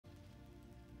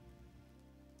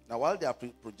Now, while they are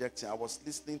projecting, I was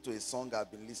listening to a song I've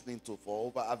been listening to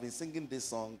I've been singing this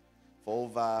song for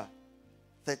over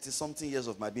 30-something years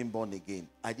of my being born again.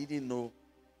 I didn't know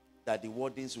that the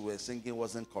wordings we were singing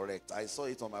wasn't correct. I saw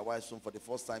it on my wife's phone for the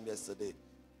first time yesterday.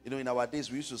 You know, in our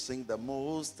days, we used to sing, "The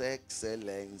most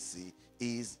excellency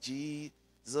is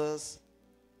Jesus."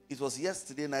 It was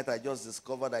yesterday night I just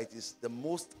discovered that it is the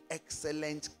most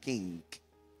excellent king.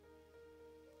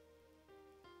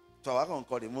 So I can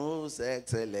call the most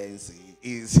excellency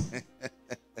is.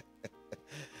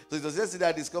 So it was yesterday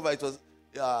I discovered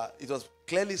it was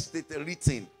clearly stated,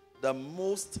 written, the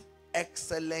most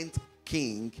excellent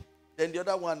king. Then the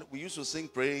other one, we used to sing,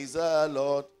 "Praise the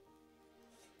Lord."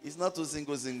 It's not to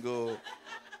single.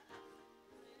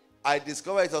 I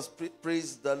discovered it was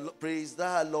praise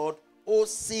the Lord. Oh,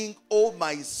 sing, oh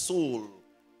my soul.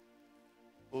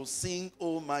 Oh, sing,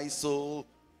 oh my soul.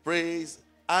 Praise.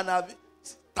 And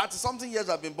 30-something years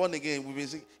I've been born again. We've been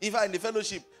singing. In fact, in the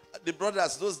fellowship, the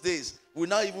brothers those days, we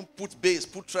now even put bass,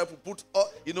 put treble, put,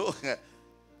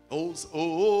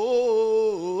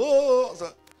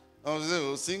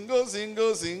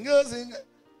 sing.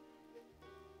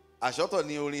 I shot on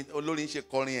the only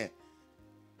calling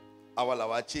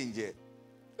our change.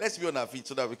 Let's be on our feet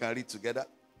so that we can read together.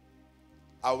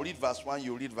 I'll read verse 1,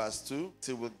 you read verse 2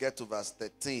 till we'll get to verse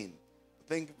 13. I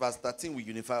think verse 13 will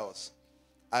unify us.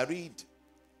 I read,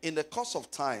 "In the course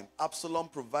of time, Absalom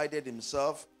provided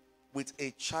himself with a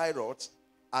chariot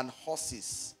and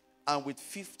horses, and with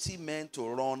 50 men to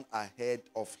run ahead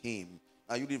of him."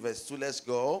 Now you read verse 2, let's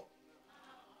go.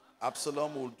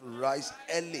 "Absalom would rise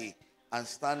early and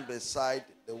stand beside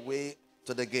the way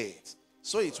to the gate.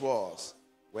 So it was,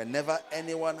 whenever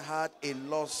anyone had a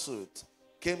lawsuit,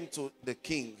 came to the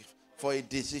king for a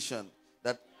decision,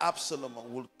 that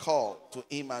Absalom would call to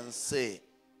him and say,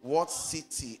 'What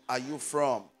city are you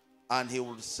from?' And he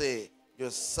would say,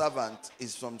 'Your servant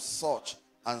is from such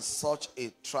and such a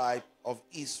tribe of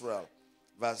Israel.'"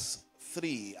 Verse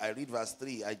 3, I read verse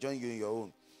 3, I join you in your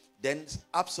own. "Then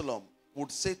Absalom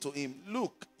would say to him,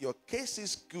 'Look, your case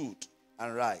is good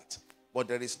and right, but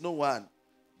there is no one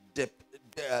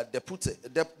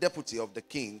deputy of the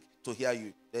king to hear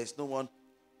you.'" There is no one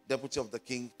deputy of the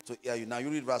king to hear you. Now you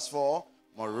read verse 4.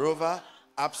 "Moreover,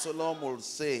 Absalom will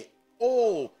say,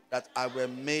 'Oh, that I were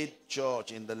made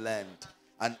judge in the land,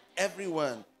 and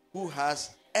everyone who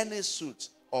has any suit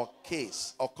or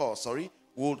cause,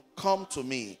 would come to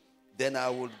me. Then I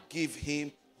would give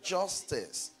him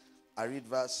justice.'" I read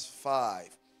verse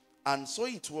 5. "And so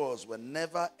it was,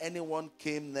 whenever anyone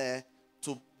came there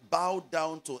to bow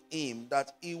down to him,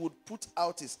 that he would put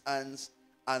out his hands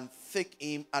and take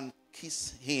him and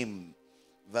kiss him."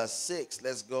 Verse 6,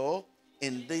 let's go.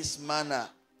 "In this manner,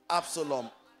 Absalom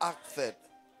acted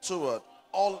toward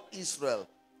all Israel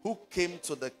who came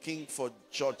to the king for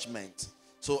judgment."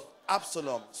 So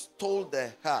Absalom stole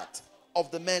the heart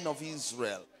of the men of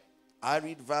Israel. I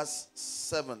read verse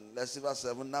 7. Let's see verse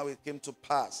 7. "Now it came to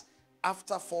pass,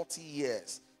 after 40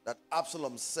 years, that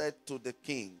Absalom said to the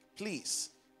king, 'Please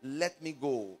let me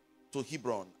go to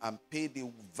Hebron and pay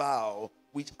the vow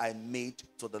which I made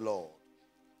to the Lord.'"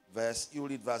 You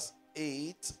read verse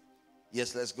 8.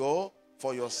 Yes, let's go.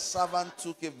 "For your servant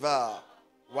took a vow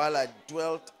while I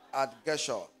dwelt at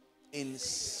Geshur in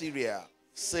Syria,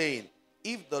 saying,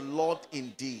 'If the Lord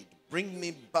indeed bring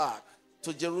me back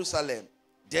to Jerusalem,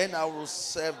 then I will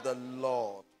serve the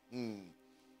Lord.'"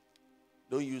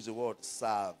 Don't use the word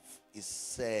serve. It's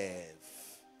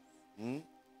serve.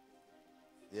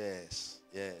 Yes.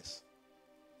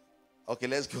 Okay,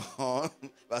 let's go on.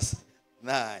 Verse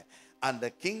 9. "And the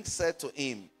king said to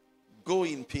him, 'Go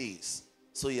in peace.'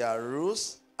 So he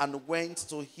arose and went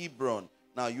to Hebron."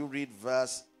 Now you read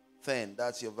verse 10.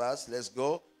 That's your verse. Let's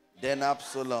go. "Then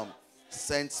Absalom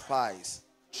sent spies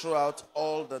throughout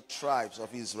all the tribes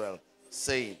of Israel,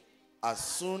 saying, 'As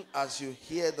soon as you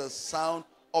hear the sound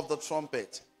of the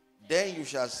trumpet, then you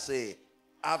shall say,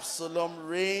 Absalom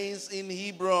reigns in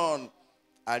Hebron.'"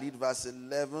 I read verse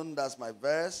 11. That's my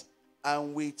verse.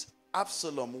 "And with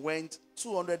Absalom went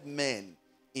 200 men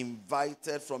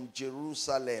invited from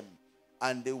Jerusalem,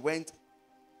 and they went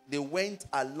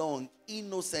along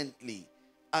innocently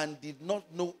and did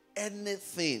not know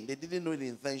anything." They didn't know the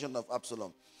intention of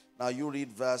Absalom. Now you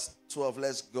read verse 12.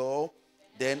 Let's go.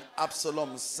 "Then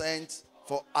Absalom sent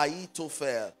for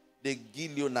Ahithophel the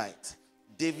Gileonite,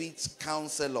 David's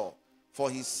counselor,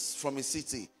 from his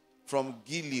city, from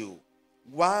Gilead,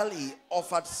 while he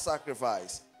offered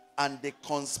sacrifice, and the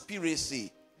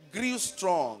conspiracy grew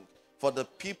strong, for the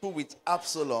people with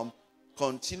Absalom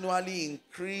continually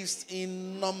increased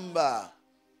in number."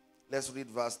 Let's read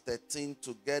verse 13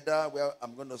 together. Well,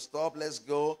 I'm going to stop. Let's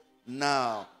go.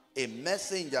 "Now, a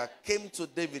messenger came to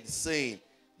David saying,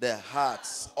 the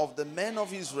hearts of the men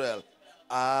of Israel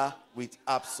are with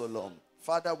Absalom.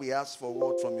 Father, we ask for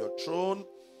word from your throne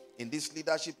in this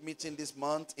leadership meeting this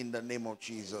month in the name of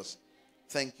Jesus.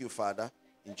 Thank you, Father,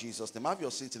 in Jesus' name. Have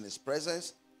your seat in his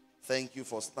presence. Thank you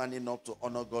for standing up to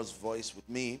honor God's voice with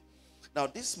me. Now,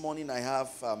 this morning I have,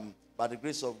 by the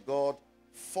grace of God,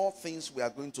 4 things we are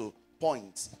going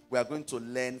to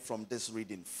learn from this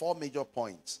reading. 4 major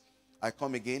points. I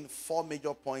come again, 4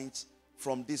 major points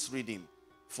from this reading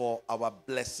for our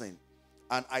blessing.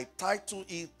 And I title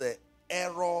it the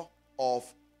error of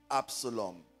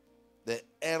Absalom. The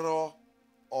error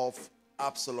of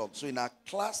Absalom. So in our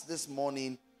class this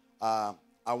morning, I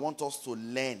want us to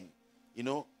learn. You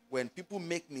know, when people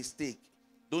make mistake,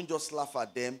 don't just laugh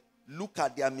at them. Look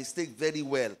at their mistake very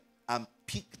well and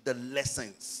pick the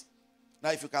lessons.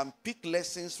 Now, if you can pick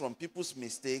lessons from people's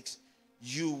mistakes,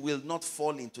 you will not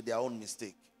fall into their own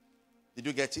mistake. Did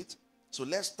you get it? So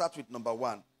let's start with number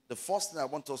 1. The first thing I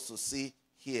want us to see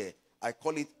here, I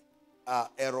call it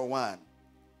error 1.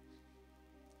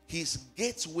 His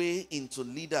gateway into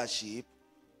leadership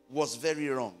was very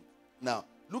wrong. Now,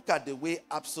 look at the way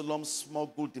Absalom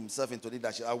smuggled himself into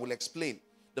leadership. I will explain.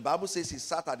 The Bible says he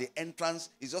sat at the entrance.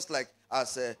 It's just like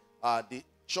as the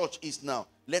church is now.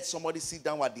 Let somebody sit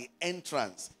down at the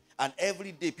entrance. And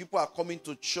every day people are coming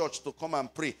to church to come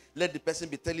and pray. Let the person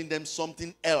be telling them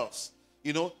something else.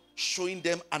 You know, showing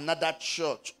them another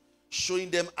church. Showing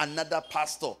them another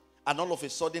pastor. And all of a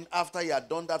sudden, after he had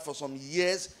done that for some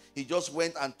years, he just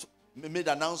went and made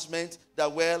an announcement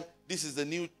that, well, this is the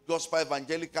new gospel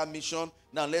evangelical mission.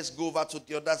 Now let's go over to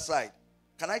the other side.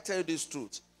 Can I tell you this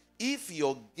truth? If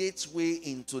your gateway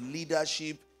into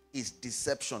leadership is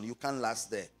deception, you can't last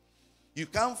there. You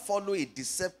can't follow a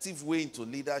deceptive way into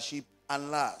leadership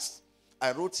and last.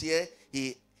 I wrote here,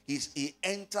 he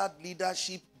entered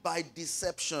leadership by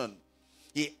deception.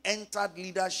 He entered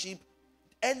leadership.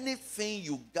 Anything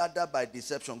you gather by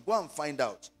deception, go and find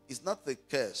out. It's not the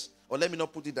curse. Or let me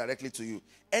not put it directly to you.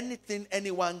 Anything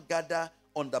anyone gather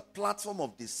on the platform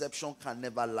of deception can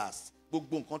never last.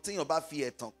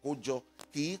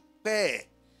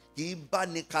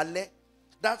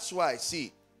 That's why,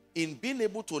 see, in being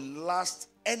able to last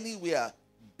anywhere,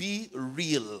 be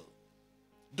real.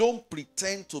 Don't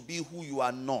pretend to be who you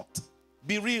are not.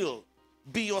 Be real.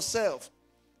 Be yourself.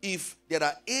 If there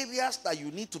are areas that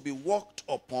you need to be worked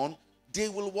upon, they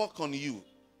will work on you.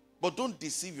 But don't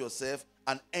deceive yourself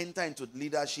and enter into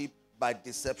leadership by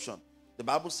deception. The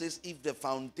Bible says, if the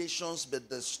foundations be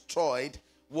destroyed,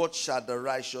 what shall the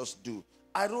righteous do?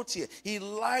 I wrote here, he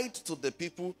lied to the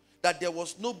people that there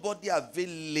was nobody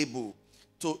available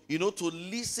to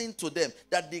listen to them.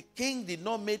 That the king did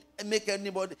not make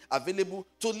anybody available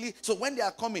to listen. So when they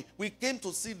are coming, we came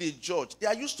to see the judge.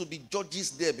 There used to be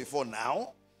judges there before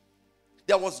now.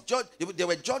 There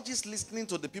were judges listening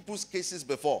to the people's cases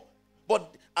before.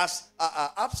 But as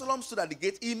Absalom stood at the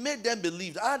gate, he made them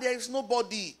believe, there is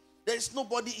nobody. There is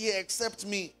nobody here except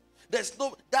me.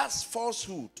 That's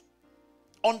falsehood.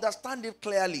 Understand it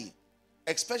clearly.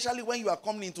 Especially when you are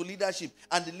coming into leadership.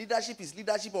 And the leadership is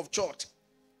leadership of church.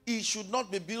 It should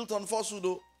not be built on falsehood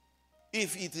though.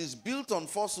 If it is built on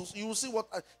falsehood, you will see what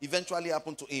eventually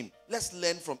happened to him. Let's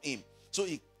learn from him. So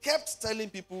he kept telling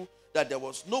people that there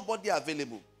was nobody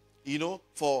available, to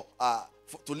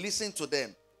listen to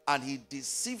them. And he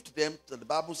deceived them. So the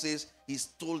Bible says he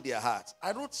stole their hearts.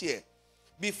 I wrote here,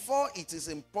 because it is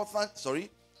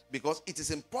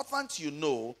important you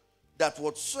know that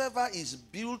whatsoever is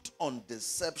built on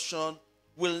deception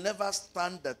will never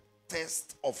stand the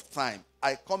test of time.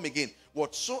 I come again.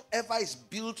 Whatsoever is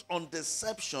built on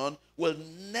deception will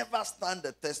never stand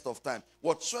the test of time.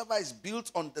 Whatsoever is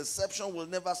built on deception will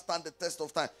never stand the test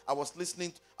of time. I was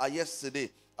listening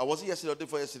yesterday. I wasn't yesterday or day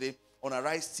before yesterday on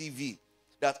Arise TV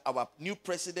that our new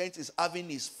president is having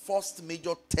his first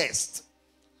major test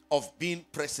of being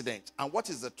president. And what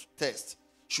is the test?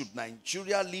 Should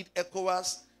Nigeria lead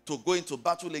ECOWAS to go into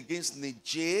battle against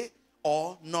Niger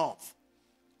or not?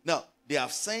 Now, they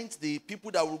have sent the people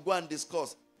that will go and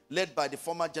discuss, led by the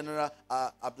former General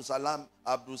Absalom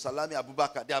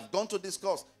Abubakar. They have gone to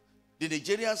discuss. The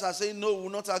Nigerians are saying, no, we will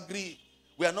not agree.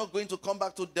 We are not going to come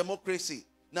back to democracy.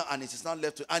 Now, and it is now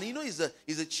left to, and he's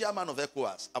the chairman of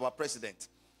ECOWAS, our president.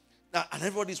 Now, and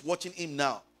everybody is watching him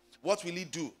now. What will he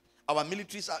do? Our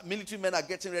military men are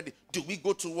getting ready. Do we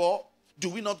go to war? Do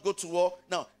we not go to war?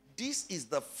 Now, this is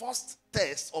the first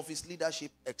test of his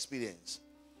leadership experience.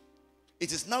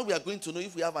 It is now we are going to know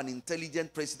if we have an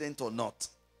intelligent president or not.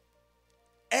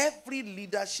 Every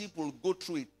leadership will go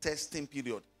through a testing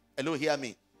period. Hello, hear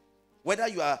me. Whether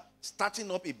you are starting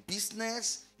up a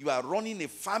business, you are running a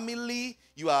family,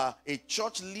 you are a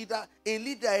church leader, a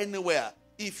leader anywhere.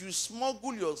 If you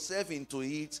smuggle yourself into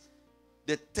it,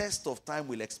 the test of time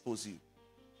will expose you.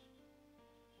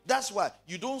 That's why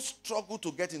you don't struggle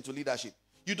to get into leadership.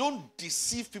 You don't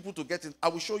deceive people to get in. I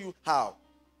will show you how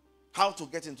to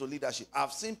get into leadership.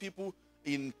 I've seen people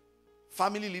in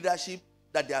family leadership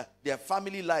that their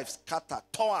family lives scattered,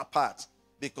 tore apart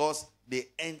because they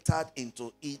entered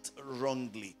into it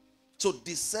wrongly. So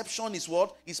deception is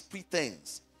what? Is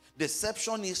pretense.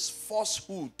 Deception is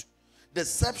falsehood.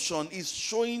 Deception is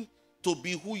showing to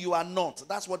be who you are not.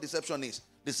 That's what deception is.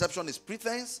 Deception is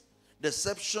pretense.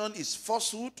 Deception is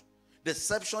falsehood.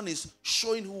 Deception is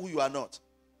showing who you are not.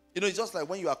 It's just like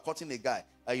when you are courting a guy,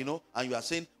 and you are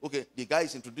saying, okay, the guy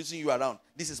is introducing you around.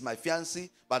 This is my fiancé.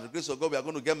 By the grace of God, we are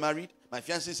going to get married. My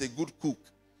fiancé is a good cook.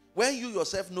 When you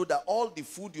yourself know that all the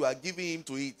food you are giving him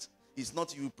to eat is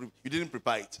not you didn't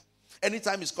prepare it.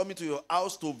 Anytime he's coming to your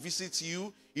house to visit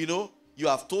you, you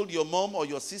have told your mom or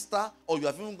your sister, or you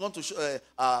have even gone to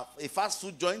a fast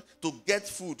food joint to get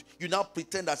food. You now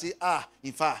pretend that say,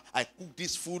 in fact, I cook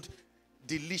this food,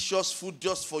 delicious food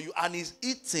just for you. And he's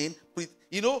eating,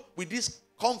 with this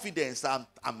confidence,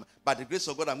 by the grace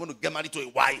of God, I'm going to get married to a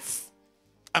wife.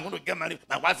 I'm going to get married.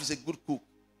 My wife is a good cook.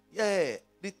 Yeah,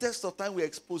 the test of time will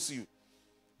expose you.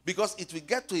 Because it will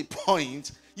get to a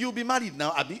point, you'll be married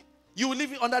now, Abi. You will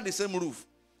live under the same roof.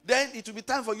 Then it will be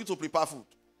time for you to prepare food.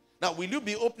 Now, will you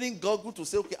be opening Google to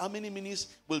say, okay, how many minutes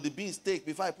will the beans take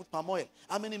before I put palm oil?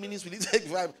 How many minutes will it take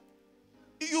before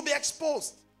You'll be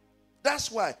exposed.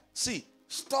 That's why,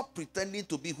 stop pretending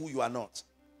to be who you are not.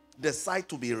 Decide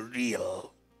to be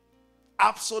real.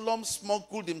 Absalom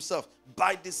smuggled himself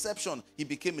by deception. He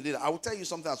became a leader. I will tell you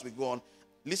something as we go on.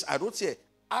 Listen, I wrote here,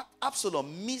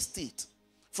 Absalom missed it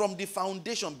from the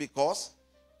foundation, because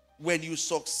when you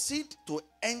succeed to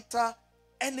enter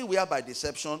anywhere by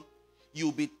deception,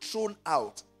 you'll be thrown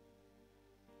out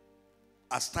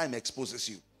as time exposes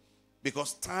you.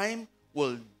 Because time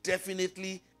will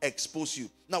definitely expose you.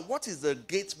 Now, what is the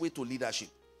gateway to leadership?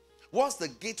 What's the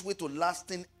gateway to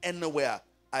lasting anywhere?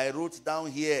 I wrote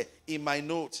down here in my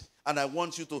notes, and I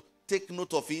want you to take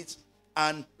note of it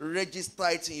and register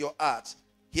it in your heart.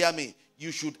 Hear me.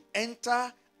 You should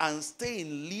enter and stay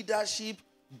in leadership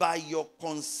by your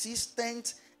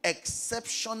consistent,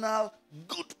 exceptional,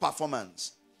 good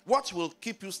performance. What will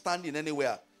keep you standing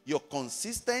anywhere? Your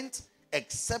consistent,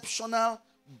 exceptional,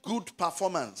 good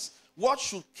performance. What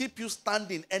should keep you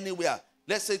standing anywhere?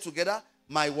 Let's say together,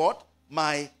 my what?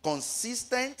 My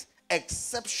consistent,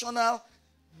 exceptional,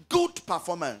 good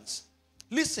performance.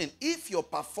 Listen, if your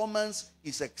performance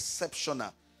is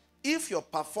exceptional, if your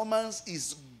performance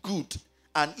is good,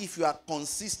 and if you are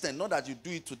consistent, not that you do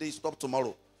it today, stop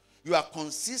tomorrow, you are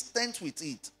consistent with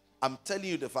it, I'm telling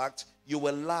you the fact, you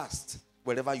will last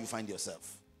wherever you find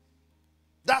yourself.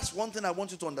 That's one thing I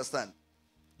want you to understand.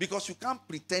 Because you can't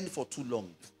pretend for too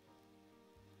long.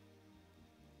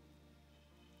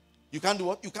 You can't do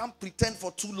what? You can't pretend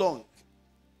for too long.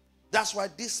 That's why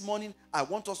this morning I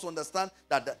want us to understand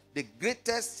that the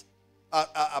greatest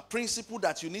principle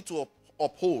that you need to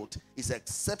uphold is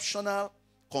exceptional,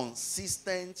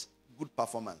 consistent, good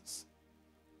performance.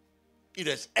 If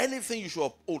there's anything you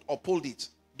should uphold it.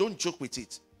 Don't joke with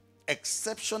it.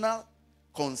 Exceptional,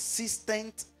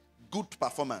 consistent, good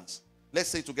performance. Let's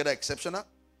say together, exceptional,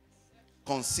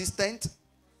 consistent,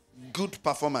 good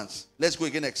performance. Let's go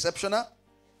again. Exceptional,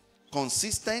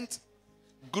 consistent,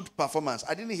 good performance.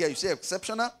 I didn't hear you say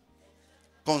exceptional,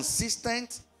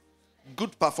 consistent,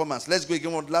 good performance. Let's go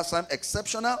again one last time.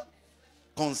 Exceptional,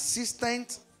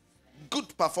 consistent,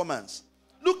 good performance.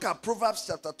 Look at Proverbs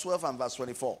chapter 12 and verse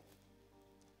 24.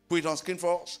 Put it on screen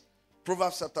for us.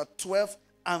 Proverbs chapter 12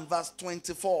 and verse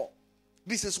 24.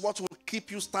 This is what will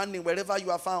keep you standing wherever you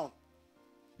are found.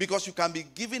 Because you can be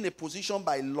given a position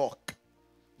by luck,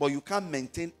 but you can't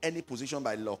maintain any position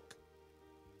by luck.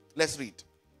 Let's read.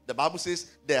 The Bible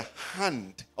says, the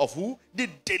hand of who? The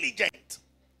diligent.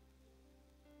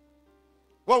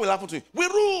 What will happen to you? We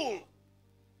rule.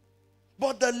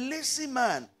 But the lazy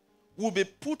man will be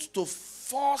put to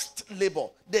forced labor.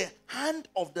 The hand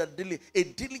of the diligent. A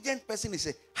diligent person is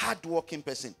a hardworking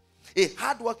person. A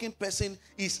hardworking person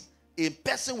is a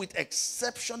person with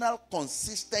exceptional,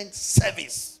 consistent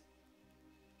service.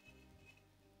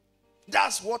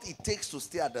 That's what it takes to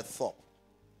stay at the top.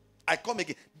 I come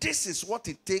again. This is what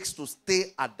it takes to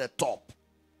stay at the top.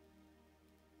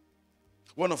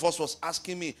 One of us was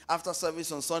asking me after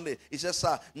service on Sunday. He said,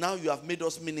 sir, now you have made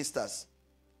us ministers.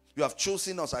 You have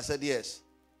chosen us. I said, yes.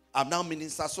 I'm now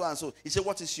minister so and so. He said,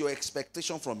 what is your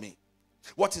expectation from me?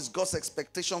 What is God's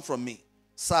expectation from me?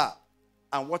 Sir,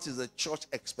 and what is the church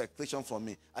expectation from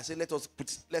me? I say,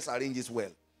 let's arrange this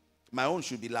well. My own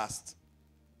should be last.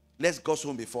 Let God's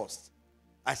own be first.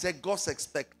 I said, God's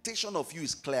expectation of you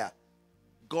is clear.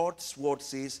 God's word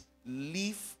says,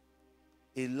 live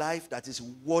a life that is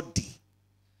worthy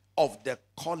of the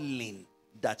calling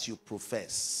that you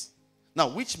profess. Now,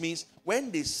 which means when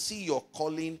they see your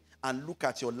calling and look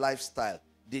at your lifestyle,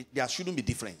 there shouldn't be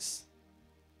difference.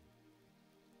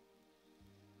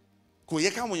 When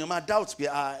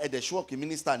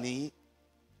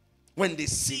they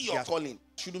see your calling,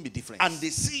 shouldn't be different. And they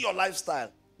see your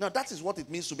lifestyle. Now that is what it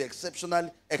means to be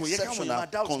exceptional, consistent,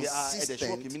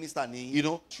 you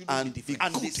know, and be good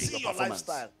in your performance.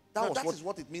 That is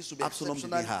what it means to be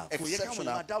exceptional,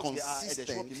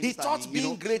 consistent. He thought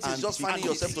being great is just finding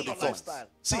yourself to the top.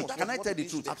 See, can I tell the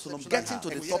truth? Absalom, getting to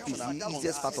the top is the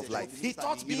easiest part of life. He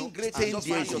thought being great is just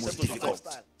finding yourself to the top.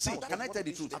 See, can I tell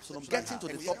the truth? Absalom, getting to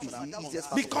the top is the easiest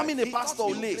part. Becoming a pastor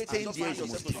only 10 years is the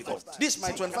most difficult. This is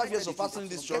my 25 years of pastoring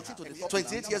this church,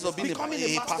 28 years of being a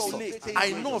pastor.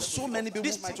 I know of so many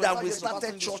people that we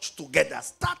started church together.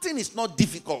 Starting is not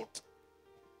difficult.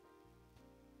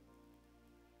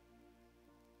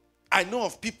 I know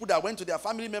of people that went to their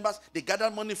family members, they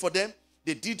gathered money for them,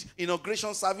 they did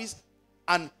inauguration service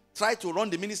and tried to run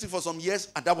the ministry for some years,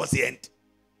 and that was the end.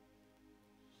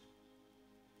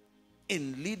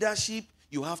 In leadership,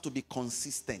 you have to be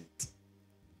consistent.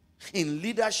 In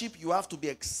leadership, you have to be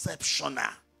exceptional.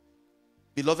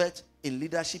 Beloved, in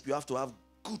leadership, you have to have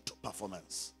good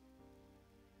performance.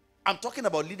 I'm talking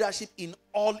about leadership in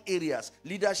all areas.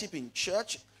 Leadership in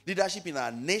church, leadership in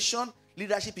our nation,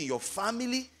 leadership in your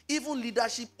family, even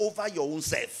leadership over your own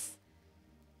self.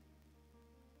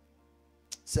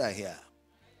 Say here.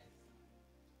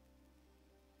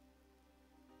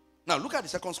 Now look at the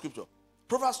second scripture.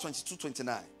 Proverbs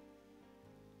 22:29.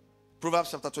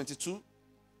 Proverbs chapter 22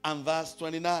 and verse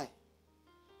 29.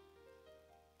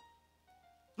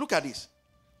 Look at this.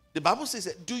 The Bible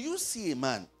says, do you see a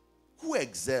man who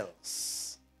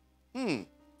excels in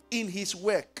his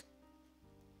work?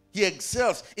 He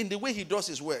excels in the way he does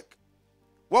his work.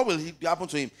 What will happen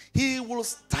to him? He will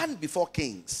stand before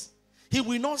kings. He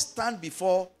will not stand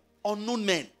before unknown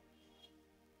men.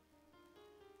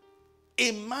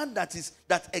 A man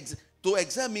to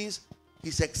excel means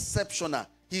he's exceptional.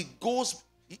 He goes,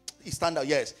 he stand out,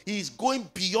 yes. He is going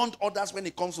beyond others when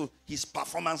it comes to his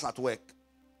performance at work.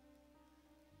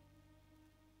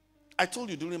 I told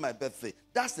you during my birthday,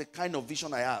 that's the kind of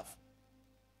vision I have.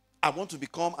 I want to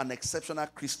become an exceptional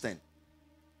Christian.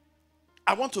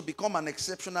 I want to become an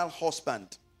exceptional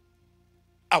husband.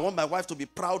 I want my wife to be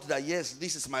proud that, yes,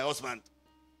 this is my husband.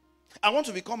 I want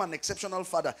to become an exceptional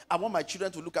father. I want my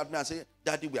children to look at me and say,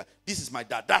 Daddy, this is my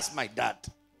dad. That's my dad.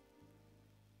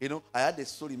 You know, I had a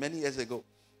story many years ago.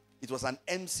 It was an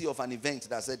MC of an event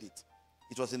that said it.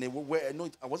 It was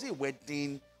was it a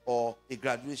wedding or a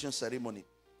graduation ceremony?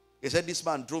 He said this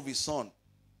man drove his son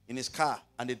in his car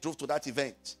and they drove to that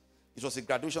event. It was a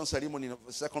graduation ceremony of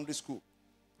a secondary school.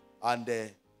 And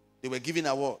they were giving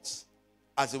awards.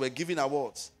 As they were giving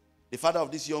awards, the father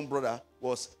of this young brother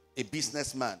was a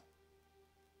businessman.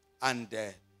 And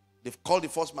they've called the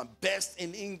first man best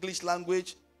in English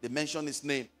language. They mentioned his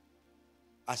name.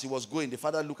 As he was going, the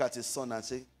father looked at his son and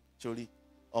said, Chori,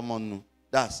 Omonu,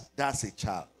 that's a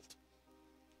child.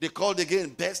 They called again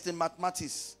best in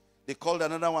mathematics. They called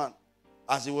another one.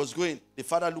 As he was going, the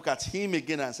father looked at him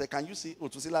again and said, can you see?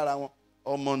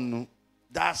 Omonu,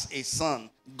 that's a son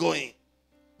going.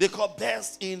 They called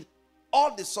best in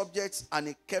all the subjects and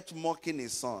he kept mocking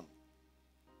his son.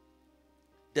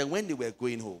 Then when they were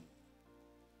going home,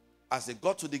 as they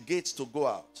got to the gates to go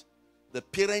out, the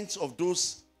parents of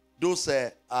those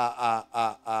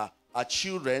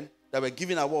children that were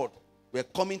giving award were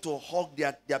coming to hug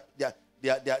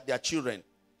their children.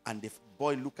 And the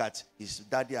boy looked at his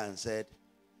daddy and said,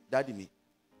 Daddy me,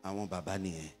 I want Baba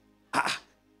ni.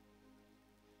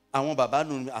 I want Baba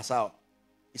no asao.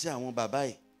 He said, I want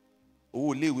Baba.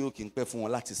 Oh, lewe o kin pe fún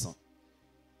wọn láti san.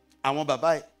 Àwọn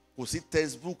bàbá kò sí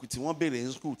textbook tí wọ́n béèrè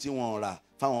ní school tí wọ́n rà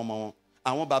fáwọn ọmọ wọn.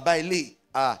 Àwọn bàbá ilé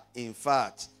in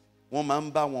fact wọ́n máa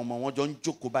ń bá wọn ọmọ wọn jọ ń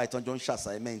jókòó báyìí tán jọ ń ṣe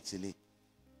assignment ni.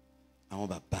 Àwọn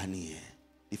bàbá nìyẹn.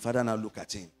 The father now look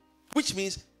at him. Which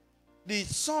means the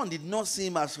son did not see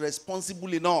him as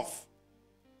responsible enough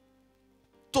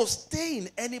to stay in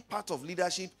any part of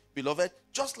leadership, beloved.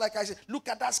 Just like I said, look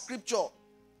at that scripture.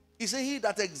 He said, he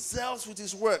that excels with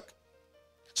his work.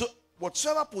 So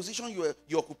whatever position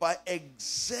you occupy,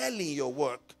 excel in your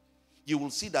work. You will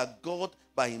see that God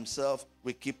by himself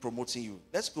will keep promoting you.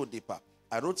 Let's go deeper.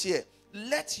 I wrote here,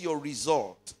 let your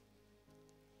result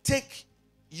take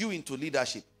you into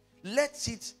leadership. Let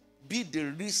it be the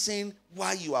reason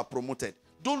why you are promoted.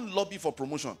 Don't lobby for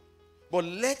promotion, but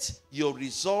let your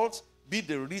results be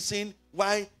the reason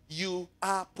why you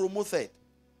are promoted.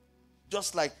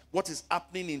 Just like what is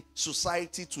happening in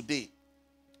society today.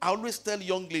 I always tell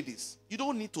young ladies, you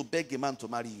don't need to beg a man to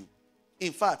marry you.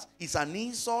 In fact, it's an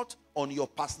insult on your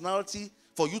personality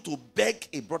for you to beg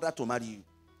a brother to marry you.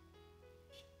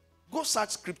 Go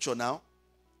search scripture now.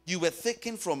 You were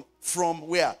taken from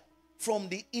where? From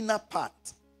the inner part.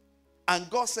 And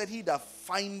God said, he that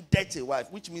findeth a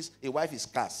wife, which means a wife is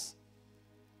scarce.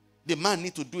 The man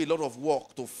need to do a lot of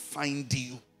work to find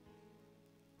you.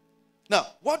 Now,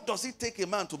 what does it take a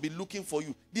man to be looking for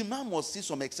you? The man must see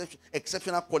some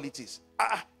exceptional qualities.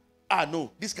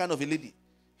 No, this kind of a lady.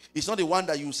 It's not the one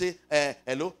that you say,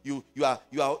 hello, you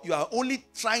are only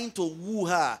trying to woo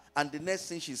her, and the next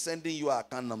thing she's sending you her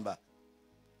account number.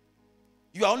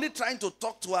 You are only trying to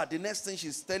talk to her, the next thing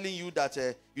she's telling you that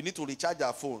you need to recharge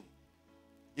her phone.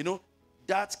 You know,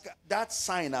 that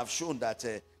sign have shown that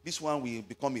this one will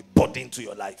become a burden to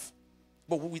your life.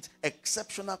 But with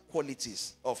exceptional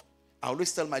qualities of, I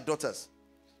always tell my daughters,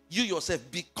 you yourself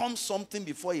become something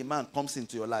before a man comes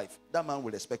into your life. That man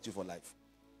will respect you for life.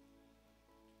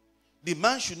 The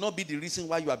man should not be the reason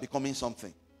why you are becoming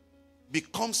something.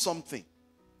 Become something.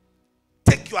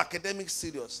 Take your academics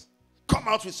serious. Come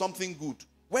out with something good.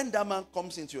 When that man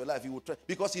comes into your life, he will try,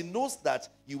 because he knows that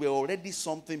you were already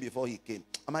something before he came.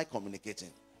 Am I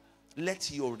communicating?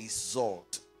 Let your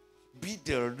result be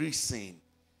the reason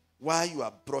why you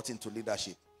are brought into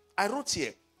leadership. I wrote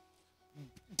here,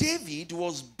 David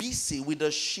was busy with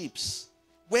the sheep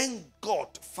when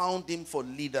God found him for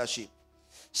leadership.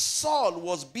 Saul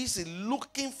was busy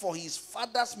looking for his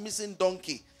father's missing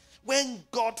donkey when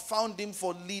God found him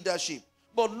for leadership.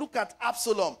 But look at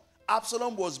Absalom.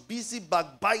 Absalom was busy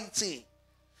backbiting.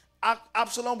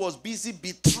 Absalom was busy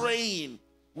betraying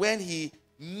when he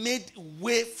made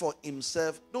way for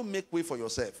himself. Don't make way for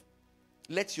yourself.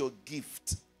 Let your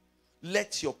gift,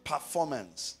 let your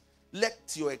performance,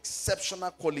 let your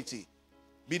exceptional quality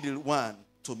be the one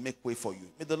to make way for you.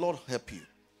 May the Lord help you.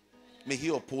 May he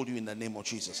uphold you in the name of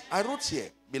Jesus. I wrote here,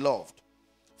 beloved,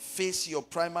 face your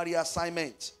primary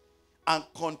assignment and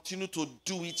continue to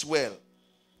do it well.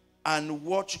 And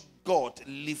watch God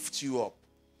lift you up.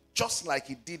 Just like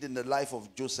he did in the life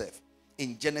of Joseph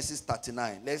in Genesis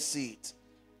 39. Let's see it.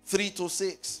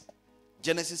 3-6.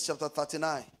 Genesis chapter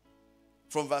 39.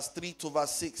 From verse 3 to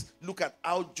verse 6. Look at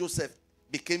how Joseph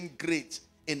became great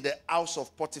in the house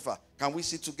of Potiphar. Can we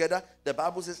see together? The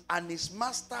Bible says, and his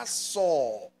master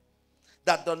saw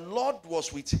that the Lord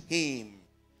was with him,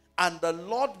 and the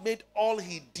Lord made all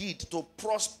he did to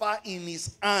prosper in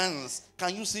his hands.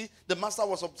 Can you see? The master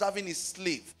was observing his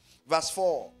slave. Verse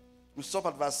 4. We stop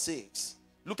at verse 6.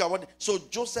 Look at what. So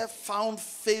Joseph found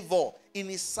favor in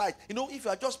his sight. You know, if you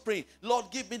are just praying, Lord,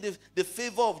 give me the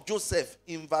favor of Joseph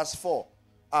in verse 4.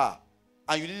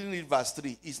 And you didn't read verse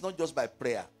 3. It's not just by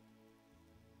prayer.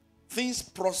 Things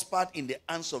prospered in the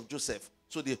hands of Joseph.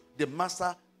 So the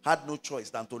master had no choice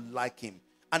than to like him.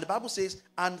 And the Bible says,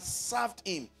 and served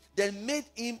him. Then made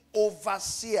him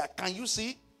overseer. Can you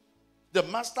see? The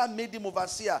master made him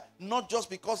overseer, not just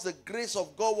because the grace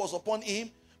of God was upon him,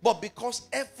 but because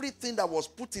everything that was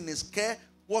put in his care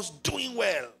was doing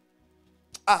well.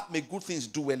 May good things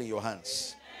do well in your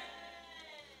hands.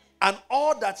 And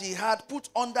all that he had put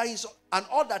under his, and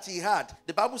all that he had,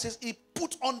 the Bible says he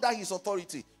put under his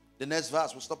authority. The next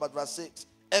verse, we'll stop at verse 6.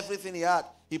 Everything he had,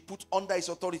 he put under his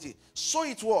authority. So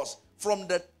it was from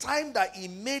the time that he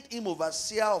made him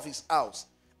overseer of his house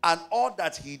and all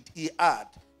that he had,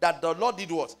 that the Lord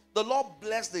did what? The Lord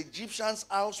blessed the Egyptian's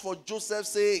house for Joseph's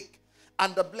sake.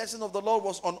 And the blessing of the Lord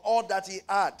was on all that he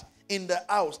had in the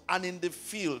house and in the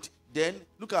field. Then,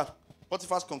 look at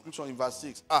Potiphar's conclusion in verse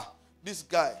 6. This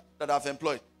guy that I've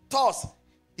employed. Thus,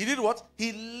 he did what?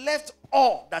 He left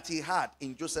all that he had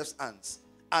in Joseph's hands.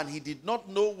 And he did not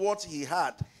know what he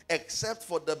had except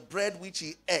for the bread which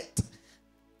he ate.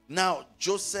 Now,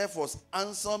 Joseph was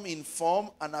handsome in form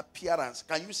and appearance.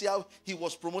 Can you see how he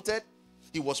was promoted?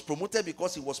 He was promoted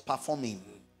because he was performing.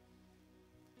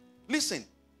 Listen,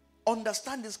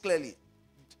 understand this clearly.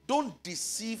 Don't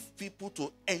deceive people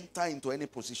to enter into any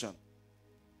position.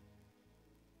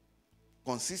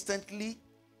 Consistently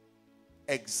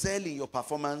excel in your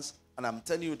performance, and I'm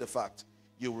telling you the fact,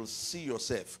 you will see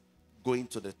yourself going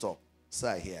to the top.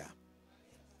 Say here.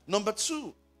 Number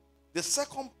 2, the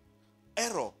second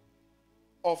error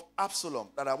of Absalom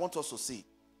that I want us to see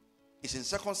is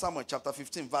in 2 Samuel chapter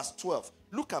 15 verse 12.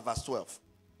 Look at verse 12.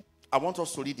 I want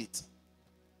us to read it.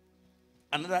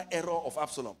 Another error of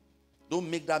Absalom. Don't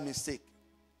make that mistake.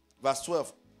 Verse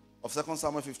 12 of 2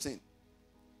 Samuel 15.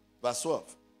 Verse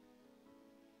 12.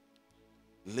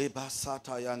 Leba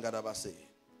sata yangadabase.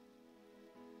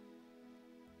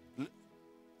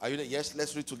 Are you there? Yes,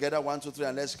 let's read together. 1, 2, 3,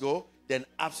 and let's go. Then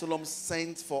Absalom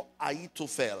sent for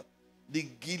Ahithophel, the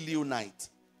Gileonite,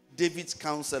 David's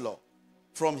counselor,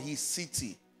 from his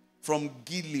city, from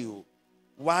Gilead,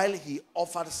 while he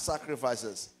offered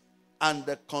sacrifices. And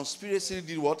the conspiracy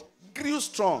did what? Grew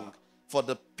strong. For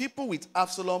the people with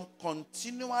Absalom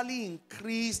continually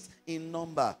increased in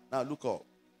number. Now look up.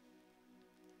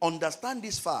 Understand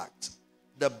this fact.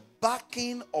 The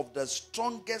backing of the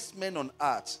strongest men on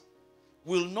earth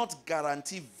will not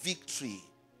guarantee victory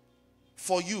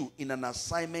for you in an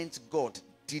assignment God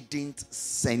didn't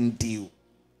send you.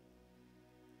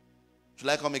 Should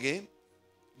I come again?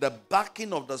 The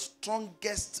backing of the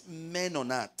strongest men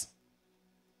on earth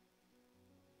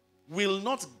will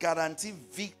not guarantee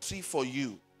victory for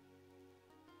you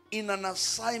in an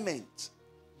assignment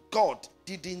God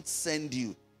didn't send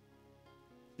you.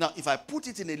 Now, if I put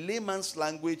it in a layman's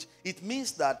language, it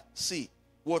means that, see,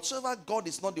 whatsoever God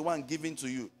is not the one giving to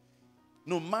you,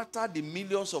 no matter the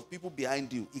millions of people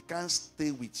behind you, He can't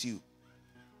stay with you.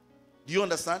 Do you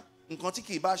understand? Nǹkan tí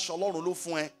kì í bá ṣe Ọlọ́run ló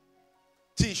fún ẹ,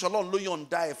 tí ìṣe Ọlọ́run ló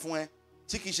yọ̀ǹda ẹ̀ fún ẹ,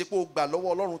 tí kì í ṣe pé o gbà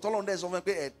lọ́wọ́ Ọlọ́run, tọ́lọ́run dẹ̀ sọ fún ẹ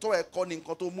pé ẹ̀tọ́ ẹ kọ́ ni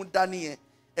nǹkan tó mú dání yẹn,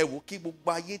 ẹ wò kí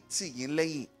gbogbo ayé tì yín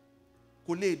lẹ́yìn,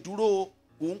 kò lè dúró o,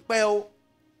 kò ń pẹ́ o.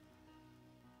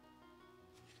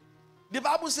 The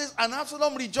Bible says, and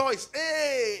Absalom rejoiced.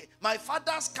 Hey, my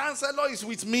father's counselor is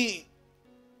with me.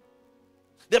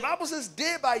 The Bible says,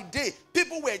 day by day,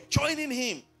 people were joining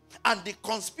him. And the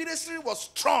conspiracy was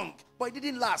strong, but it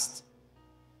didn't last.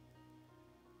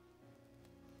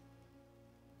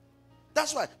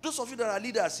 That's why, those of you that are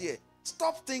leaders here,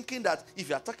 stop thinking that if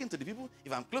you are talking to the people,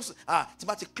 if I'm close, it's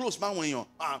about a close man when you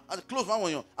close man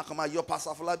when you come out your pastor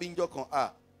Afolabi in your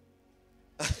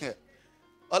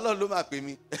Ọlọ́run ló máa pè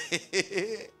mí.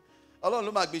 Ọlọ́run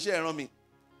ló máa gbé iṣẹ́ ìran mi.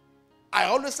 I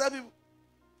always tell people,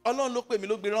 Ọlọ́run ló pè mí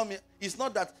ló gbé rán mi. It's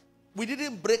not that we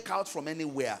didn't break out from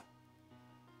anywhere.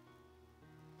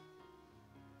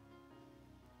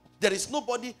 There is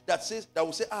nobody that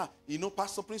will say, you know,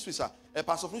 Pastor Princewill,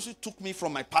 Pastor Princewill took me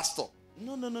from my pastor.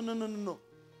 No.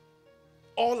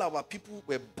 All our people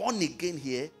were born again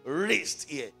here, raised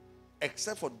here,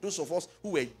 except for those of us who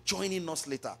were joining us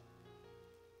later.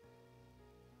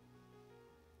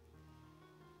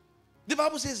 The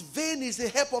Bible says, vain is the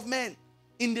help of men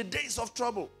in the days of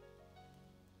trouble.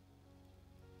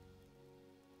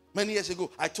 Many years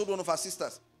ago, I told one of our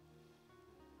sisters,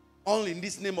 all in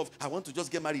this name of, I want to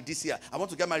just get married this year. I want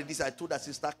to get married this year. I told her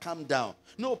sister, calm down.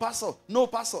 No, pastor.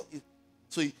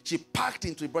 So she packed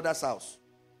into a brother's house.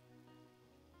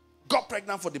 Got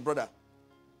pregnant for the brother.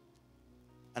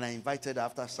 And I invited her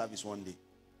after service one day.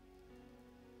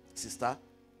 Sister,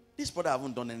 this brother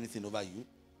haven't done anything over you.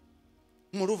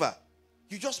 Moreover,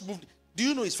 you just moved. Do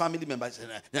you know his family members?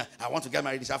 I want to get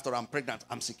married this after I'm pregnant.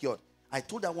 I'm secured. I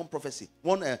told her one prophecy,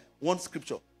 one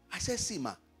scripture. I said, see,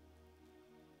 ma,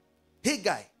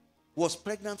 Hagar was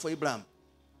pregnant for Abraham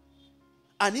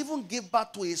and even gave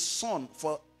birth to a son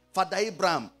for Father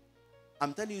Abraham.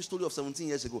 I'm telling you a story of 17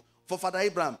 years ago. For Father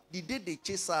Abraham, the day they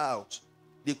chased her out,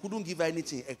 they couldn't give her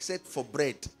anything except for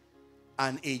bread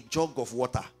and a jug of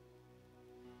water.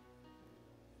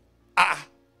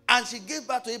 And she gave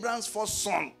birth to Abraham's first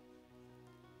son.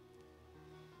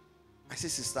 I said,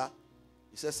 sister.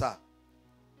 He said, sir.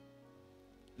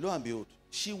 Lo and behold,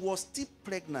 she was still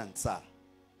pregnant, sir,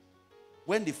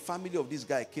 when the family of this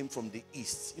guy came from the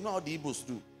east. You know how the Igbos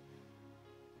do?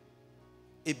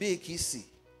 Ebe Ekisi,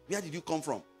 where did you come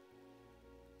from?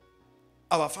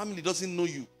 Our family doesn't know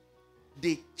you.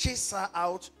 They chased her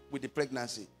out with the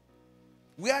pregnancy.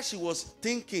 Where she was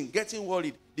thinking, getting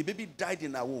worried, the baby died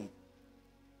in her womb.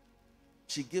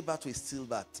 She gave birth to a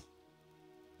stillbirth.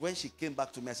 When she came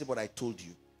back to me, I said, but I told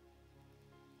you.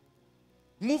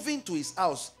 Moving to his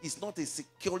house is not a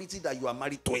security that you are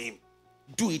married to him.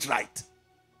 Do it right.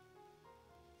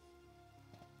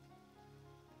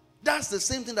 That's the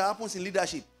same thing that happens in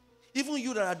leadership. Even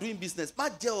you that are doing business.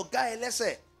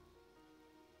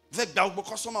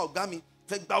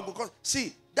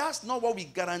 See, that's not what we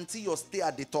guarantee your stay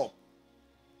at the top.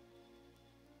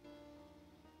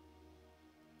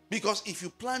 Because if you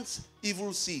plant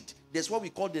evil seed, there's what we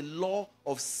call the law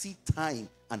of seed time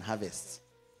and harvest.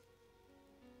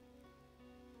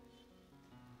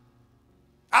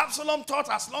 Absalom thought,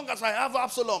 as long as I have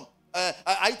Absalom,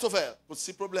 Ahithophel, what's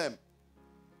the problem?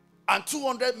 And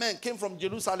 200 men came from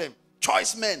Jerusalem.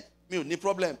 Choice men. No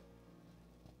problem.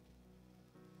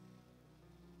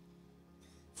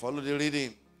 Follow the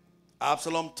reading.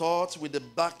 Absalom thought, with the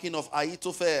backing of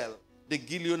Ahithophel, the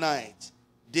Gileonite,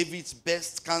 David's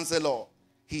best counselor.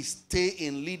 His stay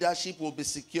in leadership will be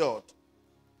secured.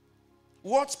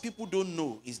 What people don't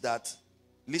know is that,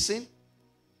 listen,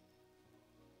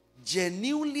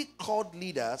 genuinely called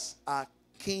leaders are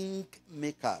king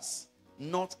makers,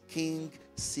 not king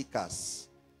seekers.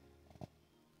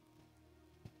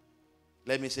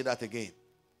 Let me say that again.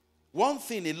 One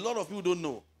thing a lot of people don't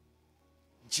know,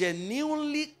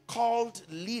 genuinely called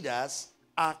leaders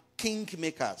are king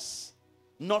makers,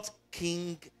 not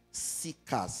king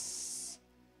seekers.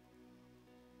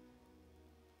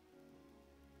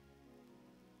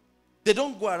 They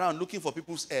don't go around looking for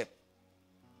people's help.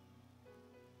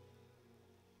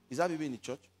 Is that baby in the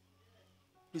church?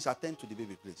 Please attend to the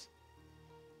baby, please.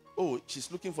 Oh,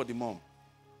 she's looking for the mom.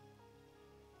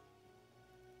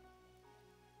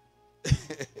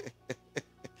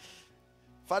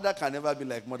 Father can never be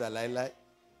like Mother Laila.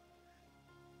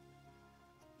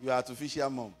 You are artificial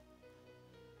mom.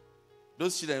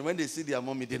 Those children, when they see their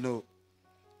mommy, they know.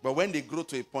 But when they grow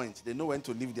to a point, they know when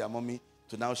to leave their mommy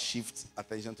to now shift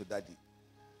attention to daddy.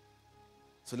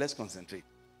 So let's concentrate.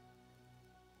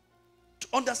 To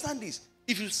understand this,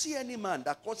 if you see any man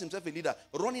that calls himself a leader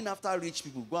running after rich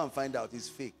people, go and find out it's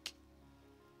fake.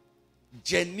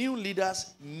 Genuine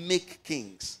leaders make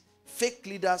kings. Fake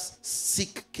leaders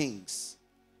seek kings.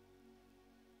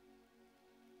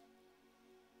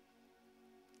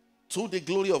 To the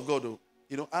glory of God,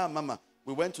 you know, Mama,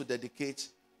 we went to dedicate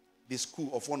the school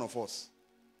of one of us.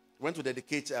 We went to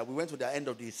the end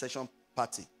of the session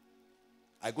party.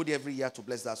 I go there every year to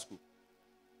bless that school.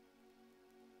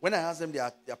 When I asked them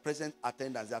their present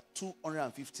attendance, there are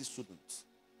 250 students.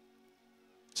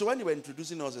 So when they were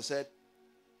introducing us, they said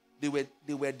the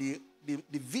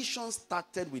vision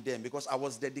started with them because I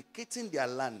was dedicating their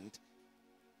land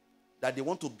that they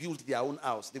want to build their own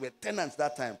house. They were tenants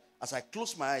that time. As I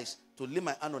closed my eyes to lay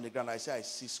my hand on the ground, I said, I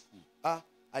see school.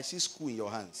 I see school in your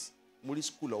hands. Muri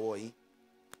school or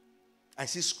I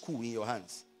see school in your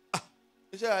hands.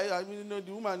 He said, I mean, you know,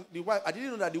 the wife, I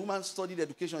didn't know that the woman studied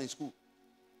education in school.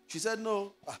 She said,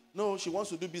 no, she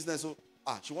wants to do business. So,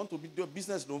 she wants to do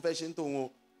business.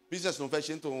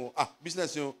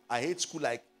 Business, I hate school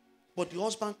like. But the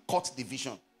husband caught the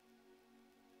vision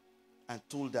and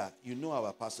told her, you know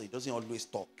our pastor, he doesn't always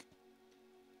talk.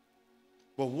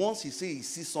 But once he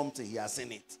sees something, he has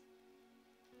seen it.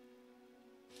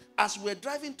 As we were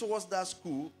driving towards that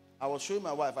school, I was showing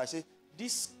my wife, I said,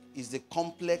 this is the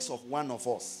complex of one of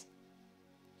us.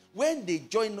 When they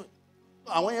join,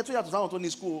 I want you to San Antonio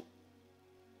school.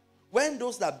 When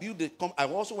those that build the I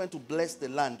also went to bless the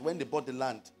land. When they bought the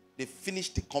land, they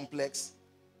finished the complex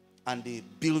and the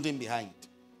building behind.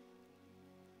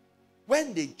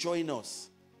 When they join us,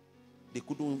 they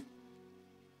couldn't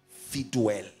feed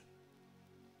well.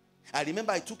 I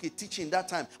remember I took a teaching that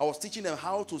time. I was teaching them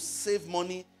how to save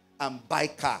money and buy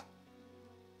car.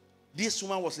 This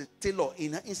woman was a tailor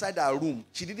inside her room.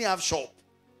 She didn't have shop.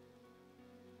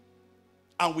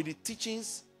 And with the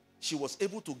teachings, she was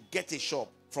able to get a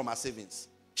shop from her savings.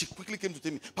 She quickly came to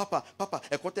tell me, Papa,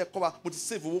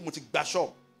 save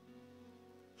shop.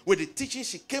 With the teaching,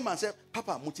 she came and said,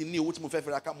 Papa,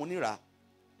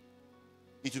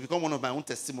 it will become one of my own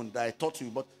testimonies that I taught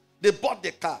you. But they bought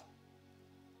the car.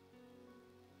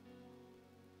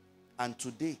 And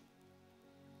today,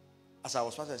 as I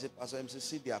was pastor, I said, Pastor MC,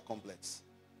 see their complex.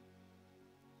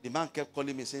 The man kept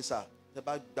calling me saying, sir,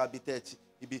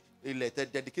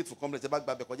 dedicate for complex.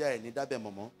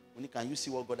 Can you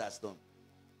see what God has done?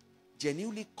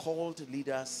 Genuinely called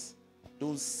leaders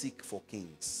don't seek for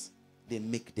kings. They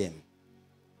make them.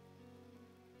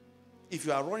 If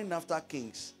you are running after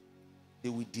kings, they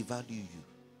will devalue you.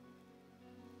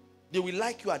 They will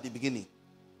like you at the beginning.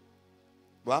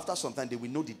 But after some time, they will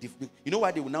know the difference. You know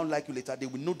why they will now like you later? They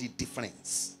will know the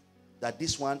difference. That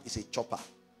this one is a chopper.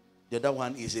 The other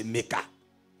one is a maker.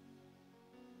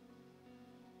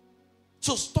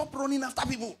 So stop running after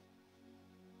people.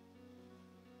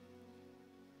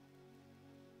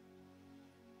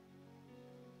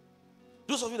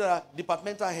 Those of you that are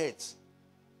departmental heads,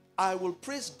 I will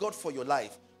praise God for your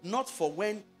life. Not for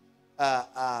when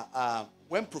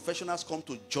professionals come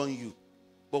to join you.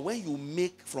 But when you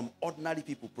make from ordinary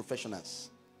people professionals.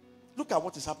 Look at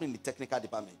what is happening in the technical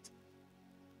department.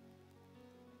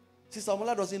 Sister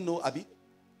Omola doesn't know Abi,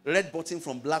 red button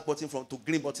from black button to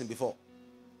green button before.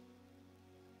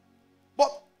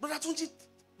 But Brother Tunji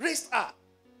raised her.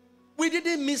 We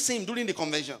didn't miss him during the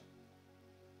convention.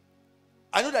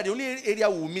 I know that the only area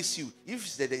we will miss you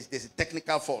if there's a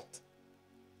technical fault.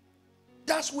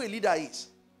 That's who a leader is.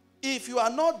 If you are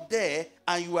not there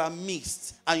and you are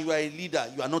mixed and you are a leader,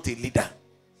 you are not a leader.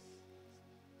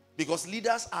 Because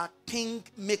leaders are king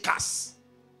makers.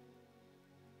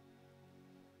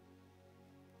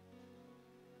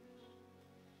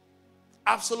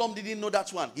 Absalom didn't know that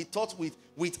one. He thought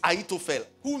with Ahithophel.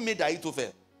 Who made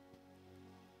Ahithophel?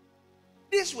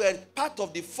 These were part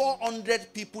of the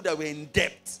 400 people that were in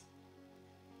debt,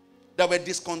 that were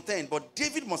discontent. But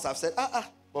David must have said,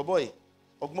 but boy,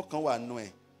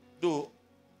 do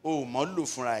malu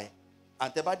funra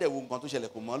and teba de wo nkan to sele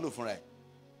ko malu funra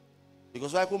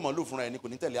because why ko malu funra ni ko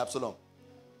ni tell Absalom.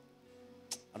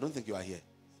 I don't think you are here.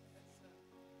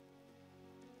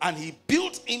 And he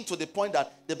built him to the point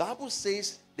that the Bible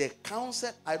says the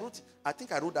counsel. I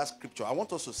think I wrote that scripture. I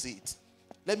want us to see it.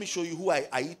 Let me show you who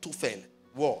Ahithophel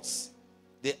was.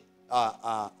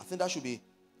 I think that should be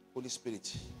Holy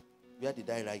Spirit. Where did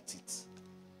I write it?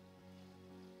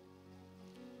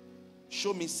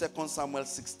 Show me 2 Samuel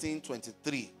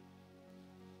 16:23.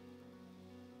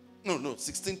 No,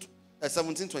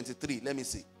 17:23. Let me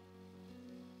see.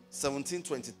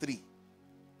 17:23.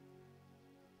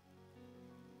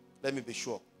 Let me be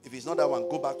sure. If it's not that one,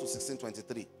 go back to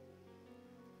 16:23.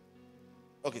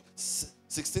 Okay,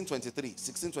 16:23.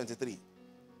 16:23.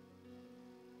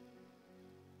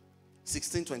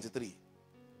 16:23.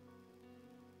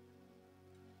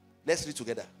 Let's read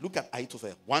together. Look at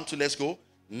Ahithophel. 1, 2, let's go.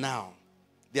 Now,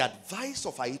 the advice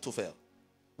of Ahithophel,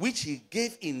 which he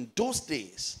gave in those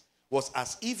days, was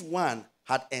as if one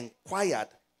had inquired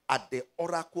at the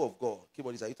oracle of God.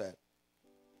 Keyboard is Ahithophel.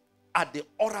 At the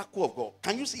oracle of God.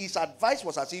 Can you see his advice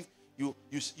was as if you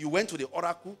went to the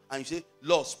oracle and you say,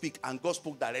 Lord, speak, and God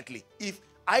spoke directly. If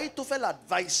Ahithophel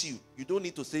advised you, you don't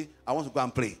need to say, I want to go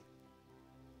and pray.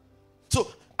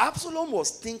 So Absalom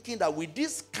was thinking that with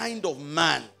this kind of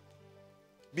man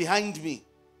behind me,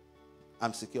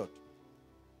 I'm secured.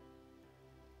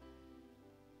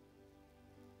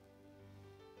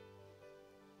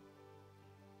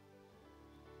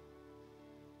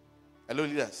 Hello,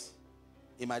 leaders.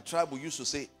 In my tribe, we used to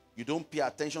say, you don't pay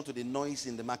attention to the noise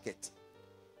in the market.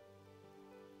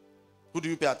 Who do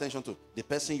you pay attention to? The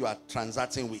person you are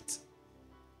transacting with.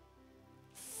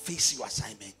 Face your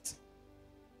assignment.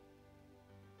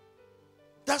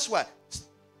 That's why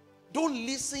don't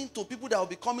listen to people that will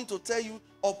be coming to tell you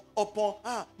upon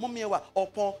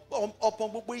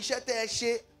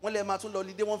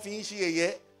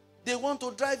they want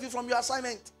to drive you from your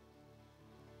assignment.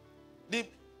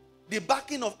 The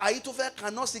backing of Ahithophel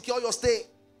cannot secure your stay.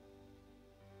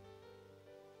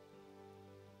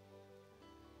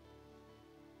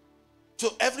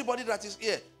 So everybody that is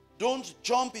here, don't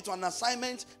jump into an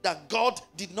assignment that God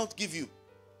did not give you.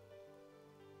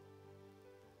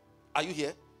 Are you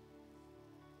here?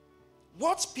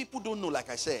 What people don't know, like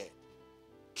I said,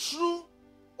 true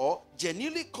or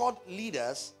genuinely called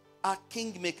leaders are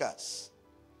kingmakers,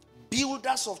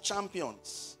 builders of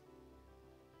champions.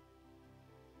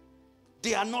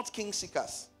 They are not king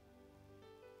seekers.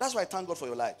 That's why I thank God for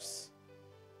your lives.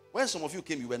 When some of you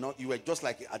came, you were just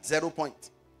like at 0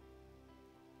 point.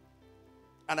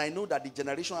 And I know that the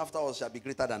generation after us shall be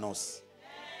greater than us.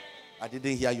 I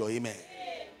didn't hear your amen.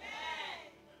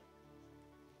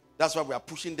 That's why we are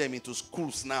pushing them into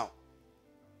schools now.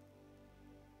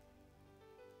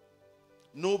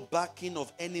 No backing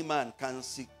of any man can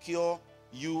secure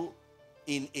you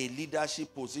in a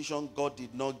leadership position God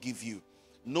did not give you.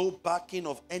 No backing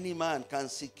of any man can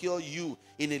secure you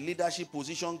in a leadership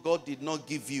position God did not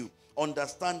give you.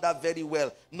 Understand that very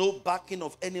well. No backing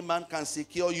of any man can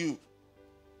secure you.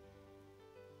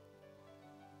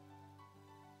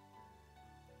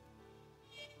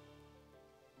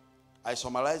 I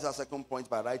summarize that second point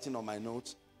by writing on my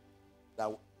notes that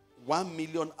 1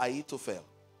 million Ahithophel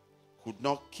could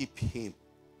not keep him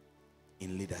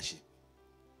in leadership.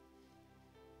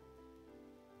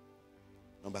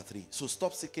 Number 3. So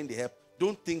stop seeking the help.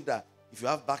 Don't think that if you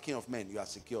have backing of men, you are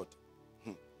secured.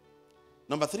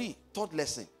 Number 3, third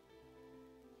lesson.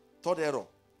 Third error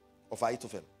of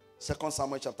Ahithophel. 2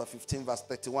 Samuel chapter 15 verse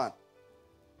 31.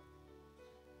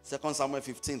 2 Samuel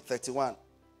 15:31.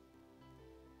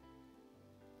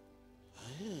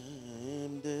 I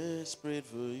am desperate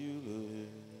for you, Lord.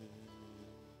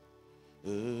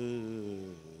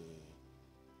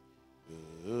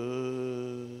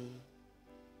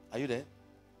 Are you there?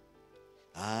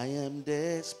 I am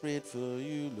desperate for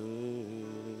you, Lord.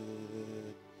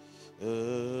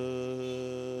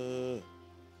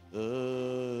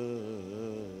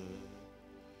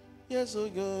 Yes, oh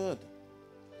God.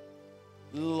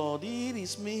 Lord, it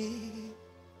is me.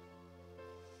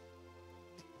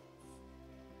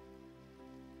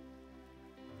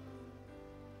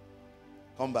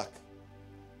 Come back.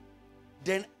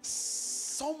 Then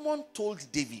someone told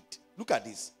David, look at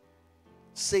this,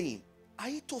 saying,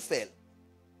 Ahithophel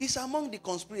is among the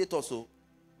conspirators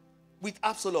with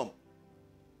Absalom.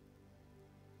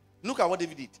 Look at what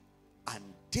David did. And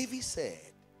David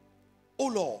said, "Oh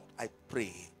Lord, I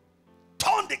pray,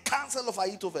 turn the counsel of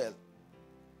Ahithophel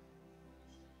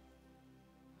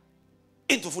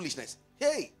into foolishness."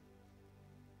 Hey.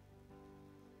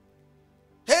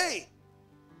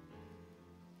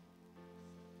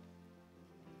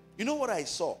 You know what I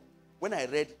saw when I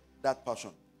read that portion?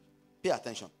 Pay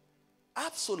attention.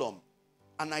 Absalom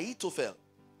and Ahithophel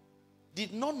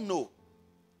did not know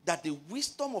that the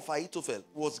wisdom of Ahithophel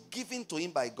was given to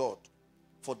him by God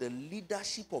for the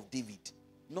leadership of David,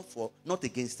 not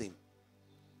against him.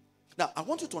 Now, I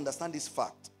want you to understand this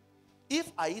fact.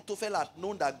 If Ahithophel had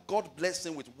known that God blessed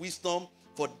him with wisdom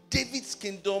for David's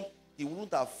kingdom, he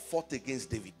wouldn't have fought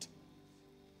against David.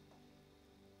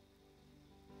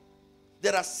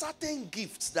 There are certain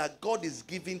gifts that God is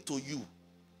giving to you.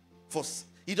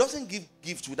 He doesn't give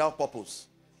gifts without purpose.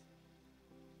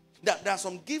 There are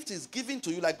some gifts he's giving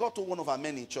to you, like God told one of our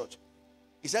men in church.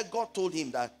 He said God told him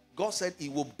that God said he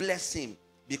will bless him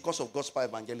because of Gospel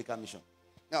Evangelical Mission.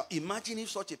 Now, imagine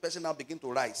if such a person now begin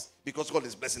to rise because God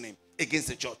is blessing him against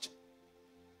the church.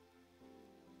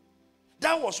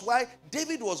 That was why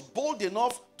David was bold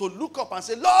enough to look up and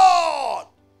say, "Lord,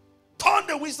 turn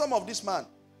the wisdom of this man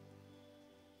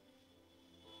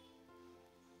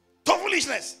to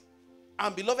foolishness."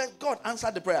 And beloved, God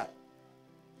answered the prayer.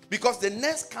 Because the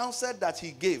next counsel that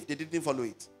he gave, they didn't follow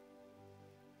it.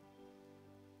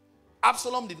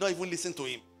 Absalom did not even listen to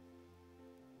him.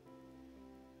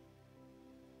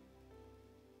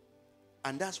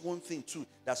 And that's one thing too,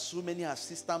 that so many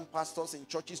assistant pastors in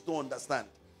churches don't understand.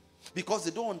 Because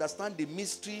they don't understand the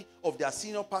mystery of their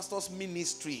senior pastor's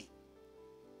ministry.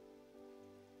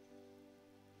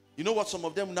 You know what some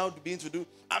of them now begin to do?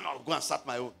 I'm not going to start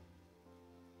my own.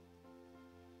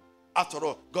 After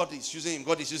all, God is using him.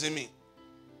 God is using me.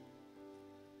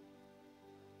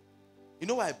 You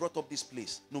know why I brought up this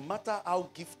place? No matter how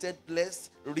gifted,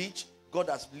 blessed, rich God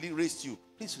has raised you,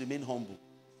 please remain humble.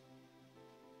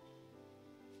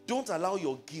 Don't allow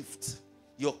your gifts,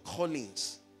 your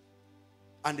callings,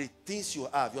 and the things you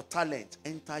have, your talent,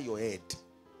 enter your head.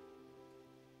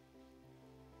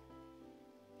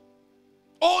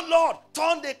 Oh Lord,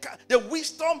 turn the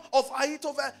wisdom of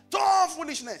Ahithophel to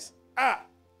foolishness.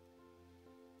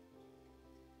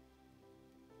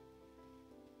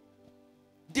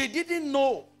 They didn't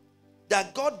know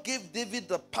that God gave David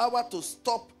the power to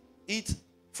stop it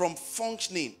from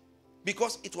functioning,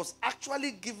 because it was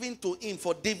actually given to him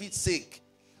for David's sake.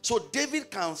 So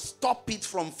David can stop it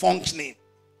from functioning.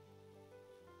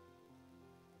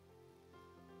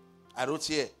 I wrote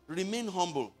here, remain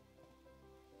humble.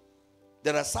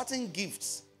 There are certain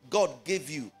gifts God gave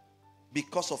you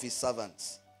because of his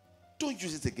servants. Don't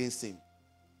use it against him.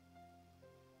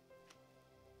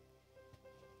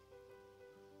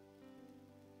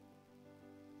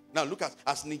 Now look at,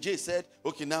 as Niger said,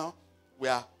 okay, now we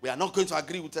are not going to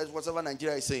agree with whatever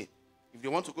Nigeria is saying. If they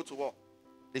want to go to war,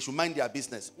 they should mind their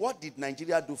business. What did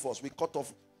Nigeria do for us? We cut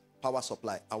off power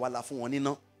supply.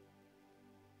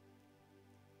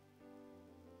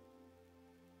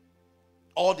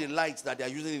 All the lights that they are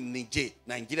using in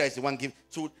Nigeria is the one giving.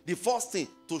 So the first thing,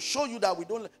 to show you that we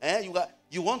don't,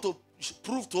 you want to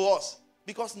prove to us,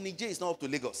 because Niger is not up to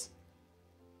Lagos,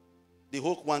 the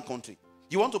whole one country.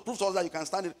 You want to prove to us that you can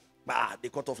stand it? They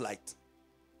cut off light.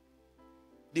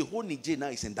 The whole Niger now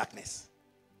is in darkness.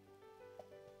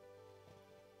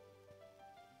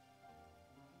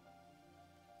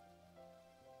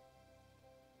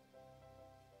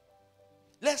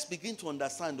 Let's begin to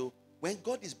understand, though, when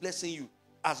God is blessing you,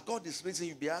 as God is raising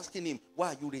you, be asking him, why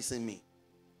are you raising me?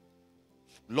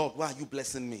 Lord, why are you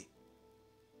blessing me?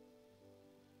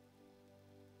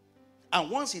 And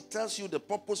once he tells you the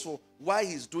purpose for why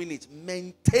he's doing it,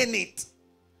 maintain it.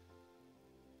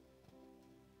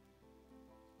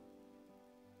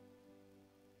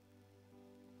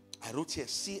 I wrote here,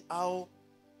 see how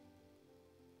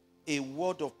a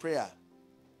word of prayer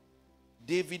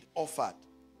David offered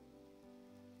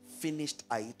finished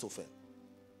Ahithophel.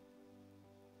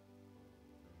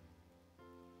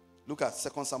 Look at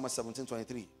 2 Samuel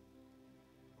 17:23.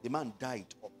 The man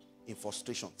died in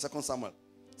frustration. 2 Samuel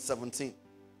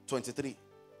 17:23.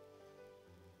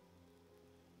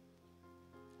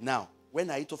 Now, when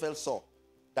Ahithophel saw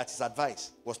that his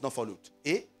advice was not followed,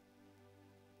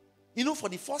 you know, for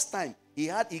the first time,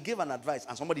 he gave an advice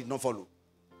and somebody did not follow.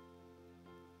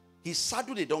 He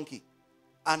saddled a donkey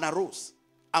and arose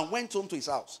and went home to his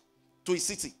house, to his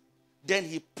city. Then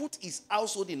he put his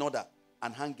household in order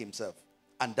and hanged himself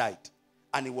and died.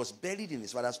 And he was buried in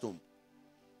his father's tomb.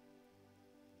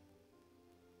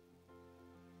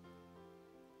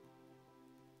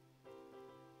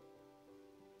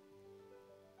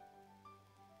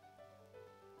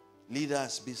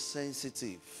 Leaders, be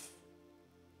sensitive.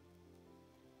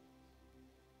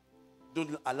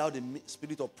 Don't allow the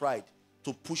spirit of pride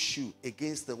to push you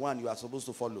against the one you are supposed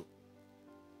to follow.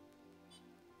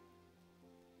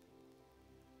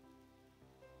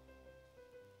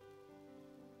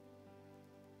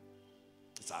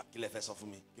 It's a kill verse of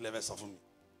me. Kill verse of me.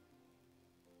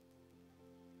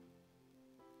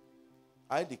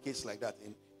 I had the case like that.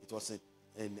 It was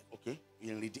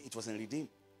in Redeem.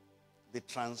 They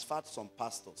transferred some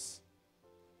pastors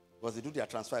because they do their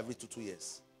transfer every 2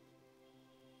 years.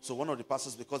 So one of the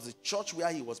pastors, because the church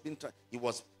where he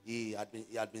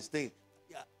had been staying,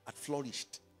 had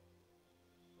flourished.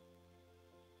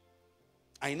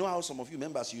 I know how some of you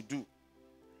members you do.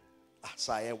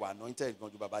 Anointed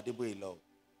God, Baba Debo Elo.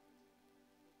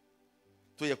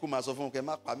 To yakuma so fun ke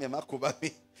ma pa mi ma ko ba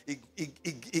mi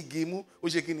igimu o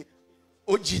se kini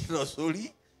o jina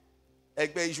sórí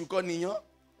ẹgbẹ́ iṣu ko niyan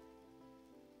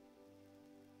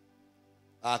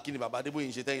kini Baba Debo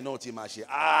yin se teyin náà ti ma ṣe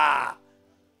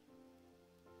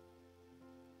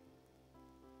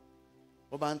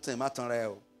ó bá ń tàn má tan rẹ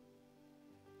o.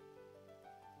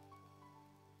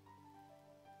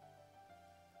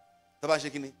 Tó bá ṣe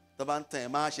kini tó bá ń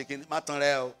tàn má ṣe kini má tan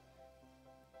rẹ o.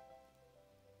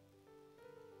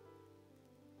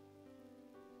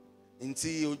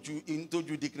 Nti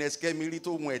ojú Dickness Kemi rí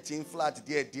tó hun ẹ̀ tí ń flat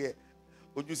díẹ̀díẹ̀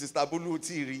ojú Sister Bolu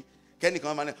tí rí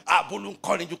kẹ́nìkan máa ní Bolu ń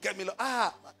kọrin ju Kemi lọ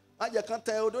má jẹ́ kán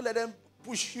tẹ o, don't let them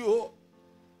push you o.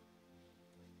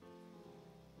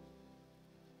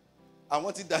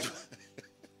 Àwọn ti dájú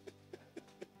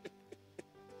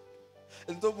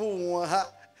ẹni tó bú wọn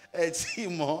ẹ̀ tí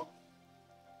mọ́.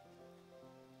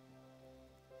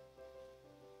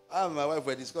 I and my wife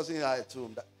were discussing her at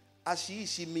home that as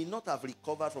she may not have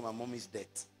recovered from her mommy's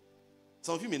death.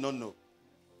 Some of you may not know.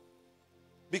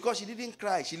 Because she didn't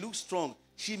cry, she looks strong.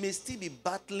 She may still be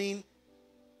battling.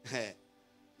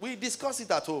 We discussed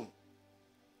it at home.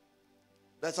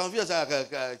 That some of you are saying,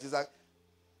 she's like,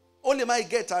 only my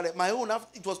get my own.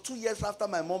 It was 2 years after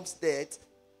my mom's death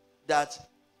that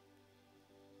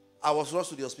I was rushed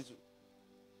to the hospital.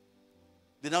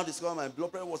 They now discovered my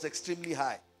blood pressure was extremely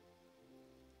high.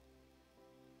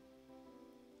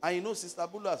 And you know, Sister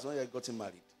Bulu has not yet gotten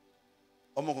married.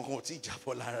 Ọmọ kankan ò tí ì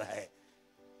jábọ́ lára ẹ̀.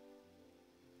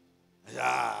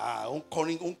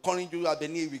 Kọrin ju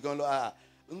Abẹ́ní ewì gan lọ.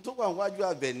 N tó wà wájú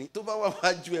Abẹ́ní, tó bá wà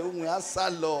wájú ẹ̀, ohun ẹ̀ á sá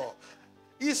lọ.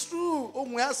 It's true,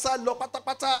 ohun ẹ̀ á sá lọ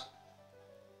pátápátá.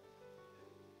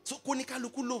 So kò ní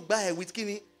kálukú ló gbà ẹ̀ with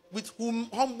kíni? With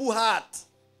humble heart.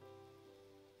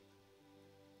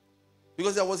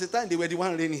 Because there was a time they were the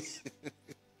one reigning.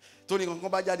 Tóní kankan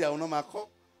bá jáde àwọn náà máa kọ́.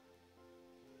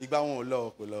 Ìgbà wọn ò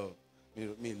lọ kò lọ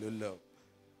mi ló lọ.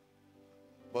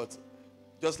 But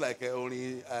just like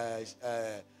only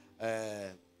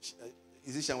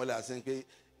is it Shanwele saying pé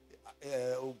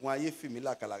ogun ayé fi mí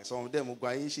làkàlàkà, some of them ogun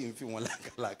ayé sì ń fi wọn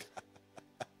làkàlàkà.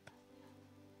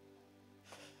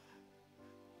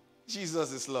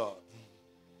 Jesus is Lord.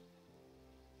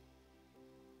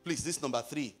 Please, this number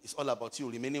 3 is all about you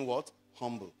remaining what?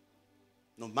 Humble.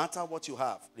 No matter what you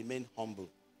have, remain humble.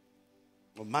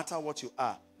 No matter what you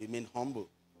are, remain humble.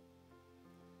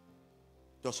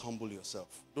 Just humble yourself.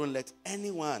 Don't let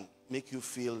anyone make you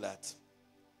feel that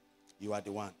you are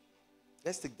the one.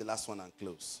 Let's take the last one and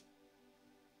close.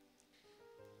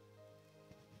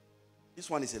 This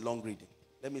one is a long reading.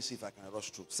 Let me see if I can rush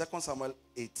through. 2 Samuel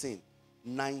 18,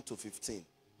 9 to 15.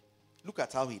 Look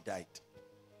at how he died.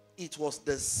 It was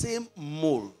the same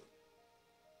mole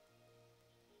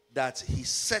that he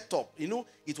set up. You know,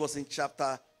 it was in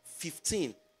chapter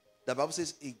 15. The Bible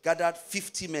says he gathered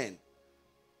 50 men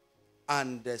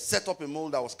and set up a mole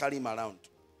that was carrying him around.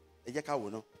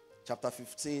 Chapter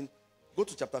 15. Go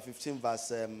to chapter 15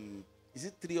 verse, is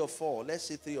it 3 or 4? Let's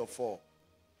say 3 or 4.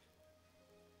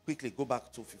 Quickly go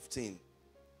back to 15.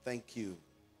 Thank you.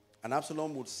 And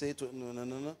Absalom would say to,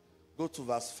 no. Go to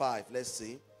verse 5. Let's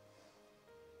see.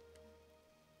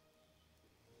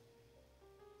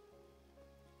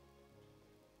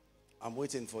 I'm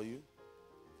waiting for you.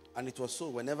 And it was so,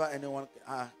 whenever anyone,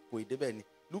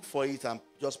 look for it and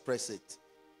just press it.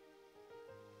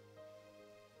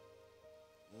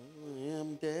 I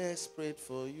am desperate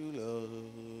for you, Lord.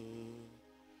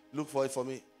 Look for it for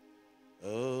me.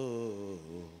 Oh.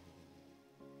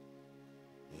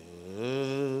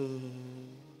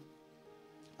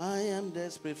 I am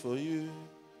desperate for you.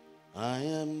 I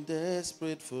am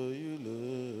desperate for you,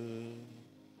 Lord.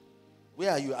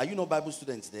 Where are you? Are you not Bible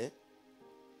students there?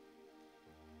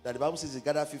 That the Bible says he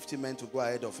gathered 50 men to go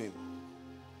ahead of him.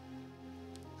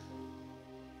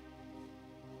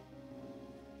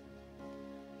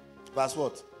 Verse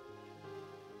what?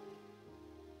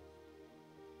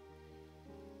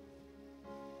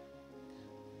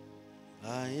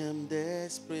 I am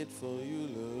desperate for you,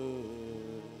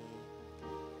 Lord.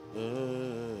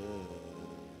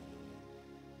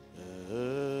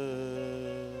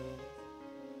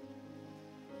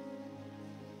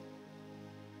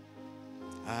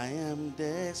 I am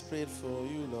desperate for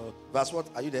you, Lord. Verse what?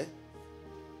 Are you there?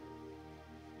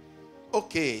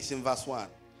 Okay, it's in verse 1.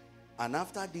 And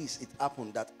after this, it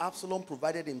happened that Absalom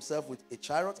provided himself with a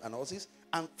chariot and horses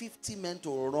and 50 men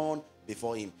to run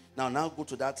before him. Now go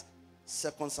to that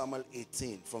 2 Samuel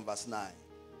 18 from verse 9.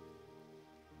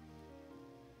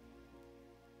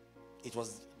 It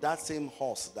was that same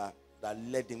horse that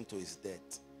led him to his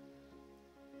death.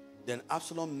 Then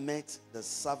Absalom met the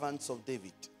servants of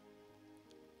David.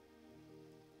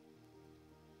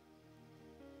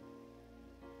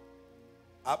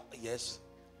 Yes,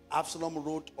 Absalom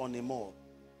rode on a mule.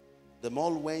 The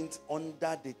mule went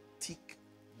under the thick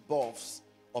boughs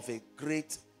of a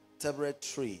great terebinth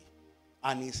tree,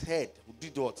 and his head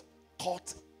did what?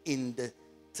 Caught in the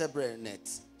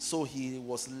terebinth. So he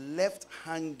was left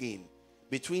hanging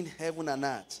between heaven and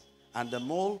earth, and the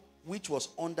mole which was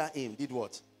under him did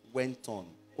what? Went on.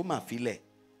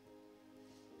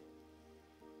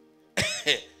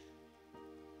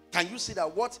 Can you see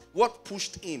that? What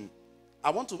pushed him? I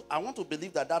want to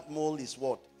believe that mole is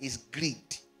what? Is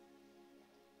greed.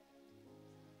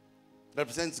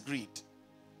 Represents greed.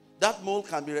 That mole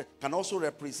can also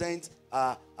represent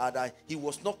that he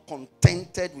was not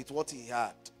contented with what he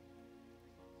had.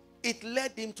 It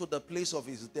led him to the place of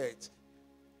his death.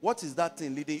 What is that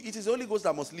thing leading? It is the Holy Ghost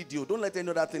that must lead you. Don't let any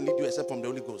other thing lead you except from the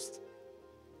Holy Ghost.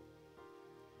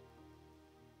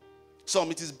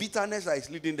 Some, it is bitterness that is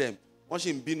leading them. Once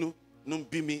you binu, no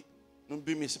be me,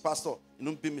 pastor,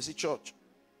 no be me, church,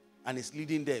 and it's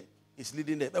leading them. It's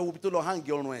leading them.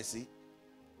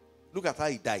 Look at how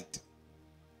he died,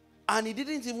 and he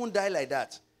didn't even die like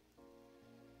that.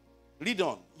 Read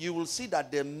on. You will see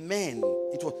that the men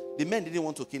didn't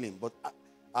want to kill him, but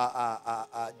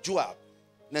Joab.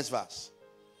 Next verse.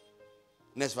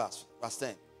 Verse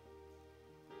 10.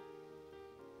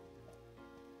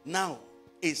 Now,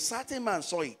 a certain man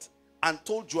saw it and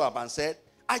told Joab and said,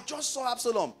 I just saw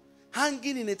Absalom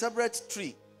hanging in a terebinth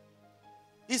tree.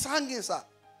 He's hanging, sir.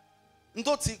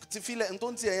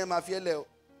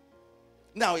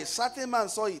 Now, a certain man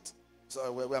saw it.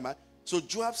 So, where am I? So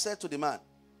Joab said to the man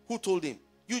who told him,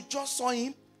 you just saw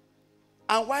him?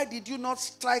 And why did you not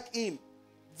strike him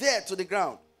there to the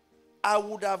ground? I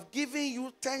would have given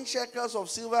you 10 shekels of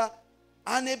silver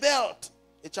and a belt,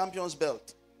 a champion's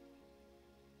belt.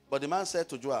 But the man said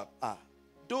to Joab,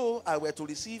 though I were to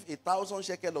receive 1,000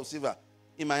 shekels of silver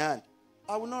in my hand,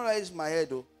 I will not raise my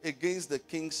head against the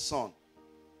king's son.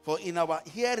 For in our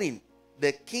hearing,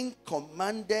 the king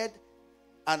commanded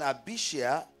an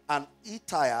Abishai and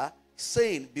Ittai,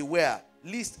 saying, beware,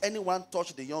 lest anyone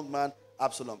touch the young man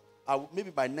Absalom.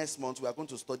 Maybe by next month, we are going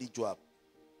to study Joab.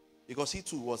 Because he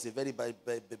too was a very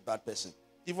bad person.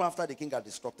 Even after the king had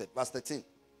instructed. Verse 13.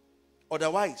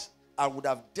 Otherwise, I would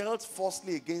have dealt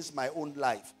falsely against my own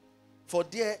life. For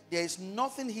there is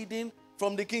nothing hidden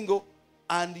from the king.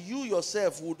 And you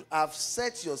yourself would have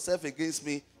set yourself against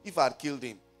me if I had killed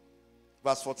him.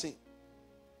 Verse 14.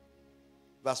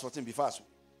 Verse 14, be fast.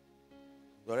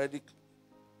 We already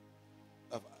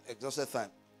exhausted time.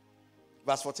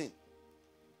 Verse 14.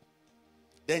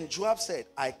 Then Joab said,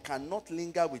 I cannot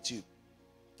linger with you.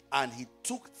 And he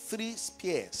took 3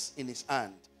 spears in his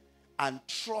hand and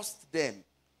thrust them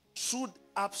through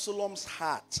Absalom's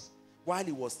heart while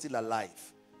he was still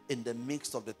alive in the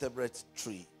midst of the terebinth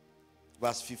tree.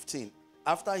 Verse 15.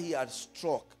 After he had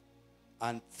struck,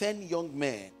 and 10 young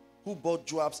men who bore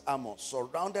Joab's armor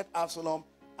surrounded Absalom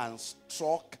and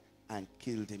struck and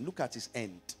killed him. Look at his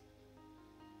end.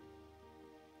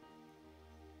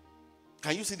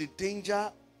 Can you see the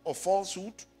danger of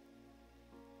falsehood?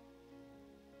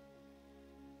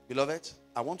 Beloved,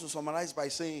 I want to summarize by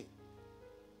saying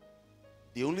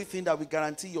the only thing that will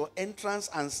guarantee your entrance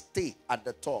and stay at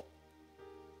the top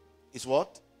is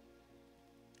what?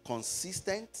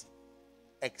 Consistent,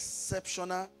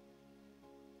 exceptional,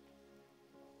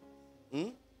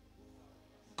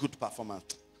 good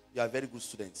performance. You are very good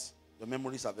students. Your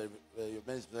memories are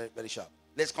very sharp.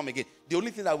 Let's come again. The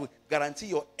only thing that will guarantee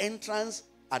your entrance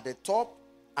at the top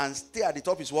and stay at the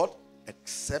top is what?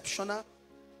 Exceptional,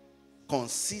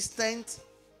 consistent,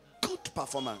 good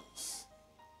performance.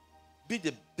 Be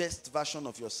the best version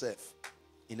of yourself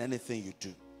in anything you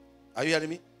do. Are you hearing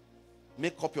me?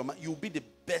 Make up your mind. You'll be the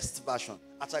best version.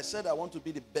 As I said, I want to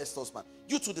be the best husband.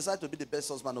 You too decide to be the best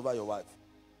husband over your wife,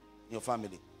 your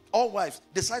family. All wives,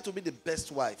 decide to be the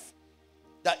best wife.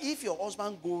 That if your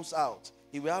husband goes out,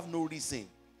 he will have no reason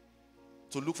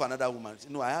to look for another woman.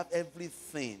 No, I have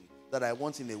everything that I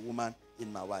want in a woman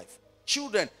in my wife.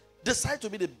 Children, decide to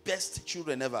be the best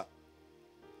children ever.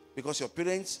 Because your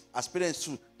parents, as parents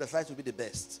too, decide to be the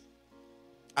best.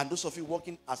 And those of you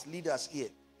working as leaders here,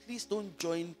 please don't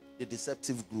join the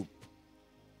deceptive group.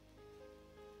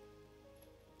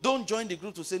 Don't join the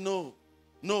group to say, no,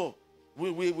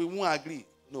 we won't agree.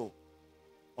 No.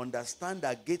 Understand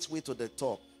that gateway to the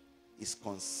top is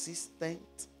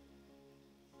consistent,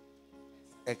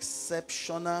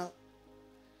 exceptional,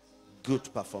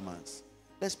 good performance.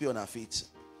 Let's be on our feet.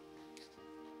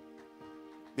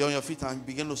 Be on your feet and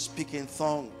begin to speak in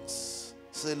tongues.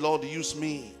 Say, Lord, use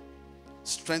me.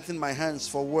 Strengthen my hands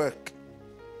for work.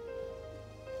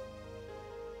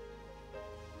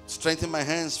 Strengthen my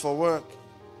hands for work.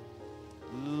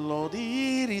 Lord,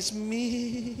 it is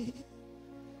me,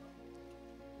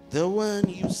 the one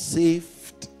you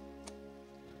saved.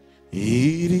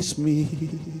 It is me.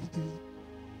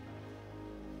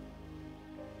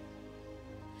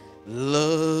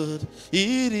 Lord,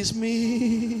 it is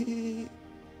me,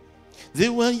 the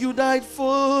one you died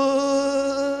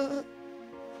for.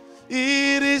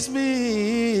 It is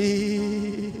me.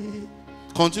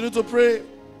 Continue to pray.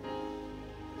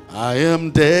 I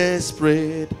am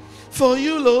desperate for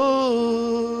you,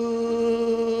 Lord.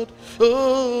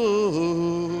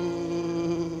 Oh,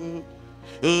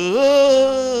 oh,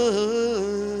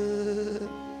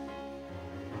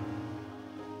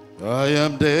 I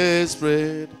am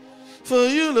desperate for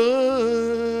you,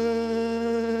 Lord.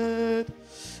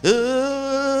 Oh,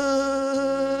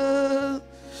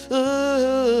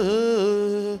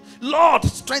 oh. Lord,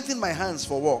 strengthen my hands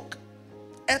for work.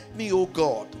 Help me, oh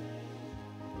God,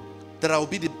 that I will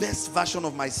be the best version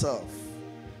of myself.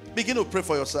 Begin to pray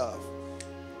for yourself.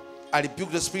 I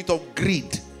rebuke the spirit of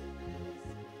greed.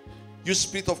 You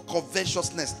spirit of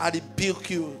covetousness, I rebuke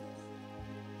you.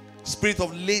 Spirit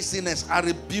of laziness, I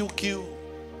rebuke you.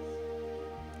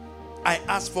 I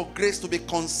ask for grace to be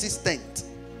consistent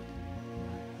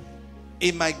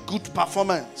in my good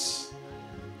performance.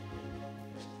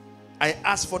 I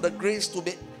ask for the grace to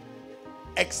be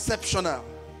exceptional,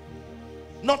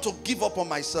 not to give up on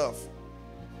myself.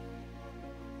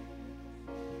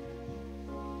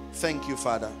 Thank you,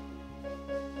 Father.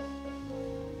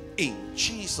 In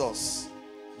Jesus'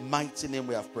 mighty name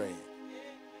we have prayed.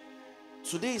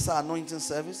 Today is our anointing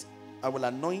service. I will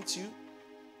anoint you.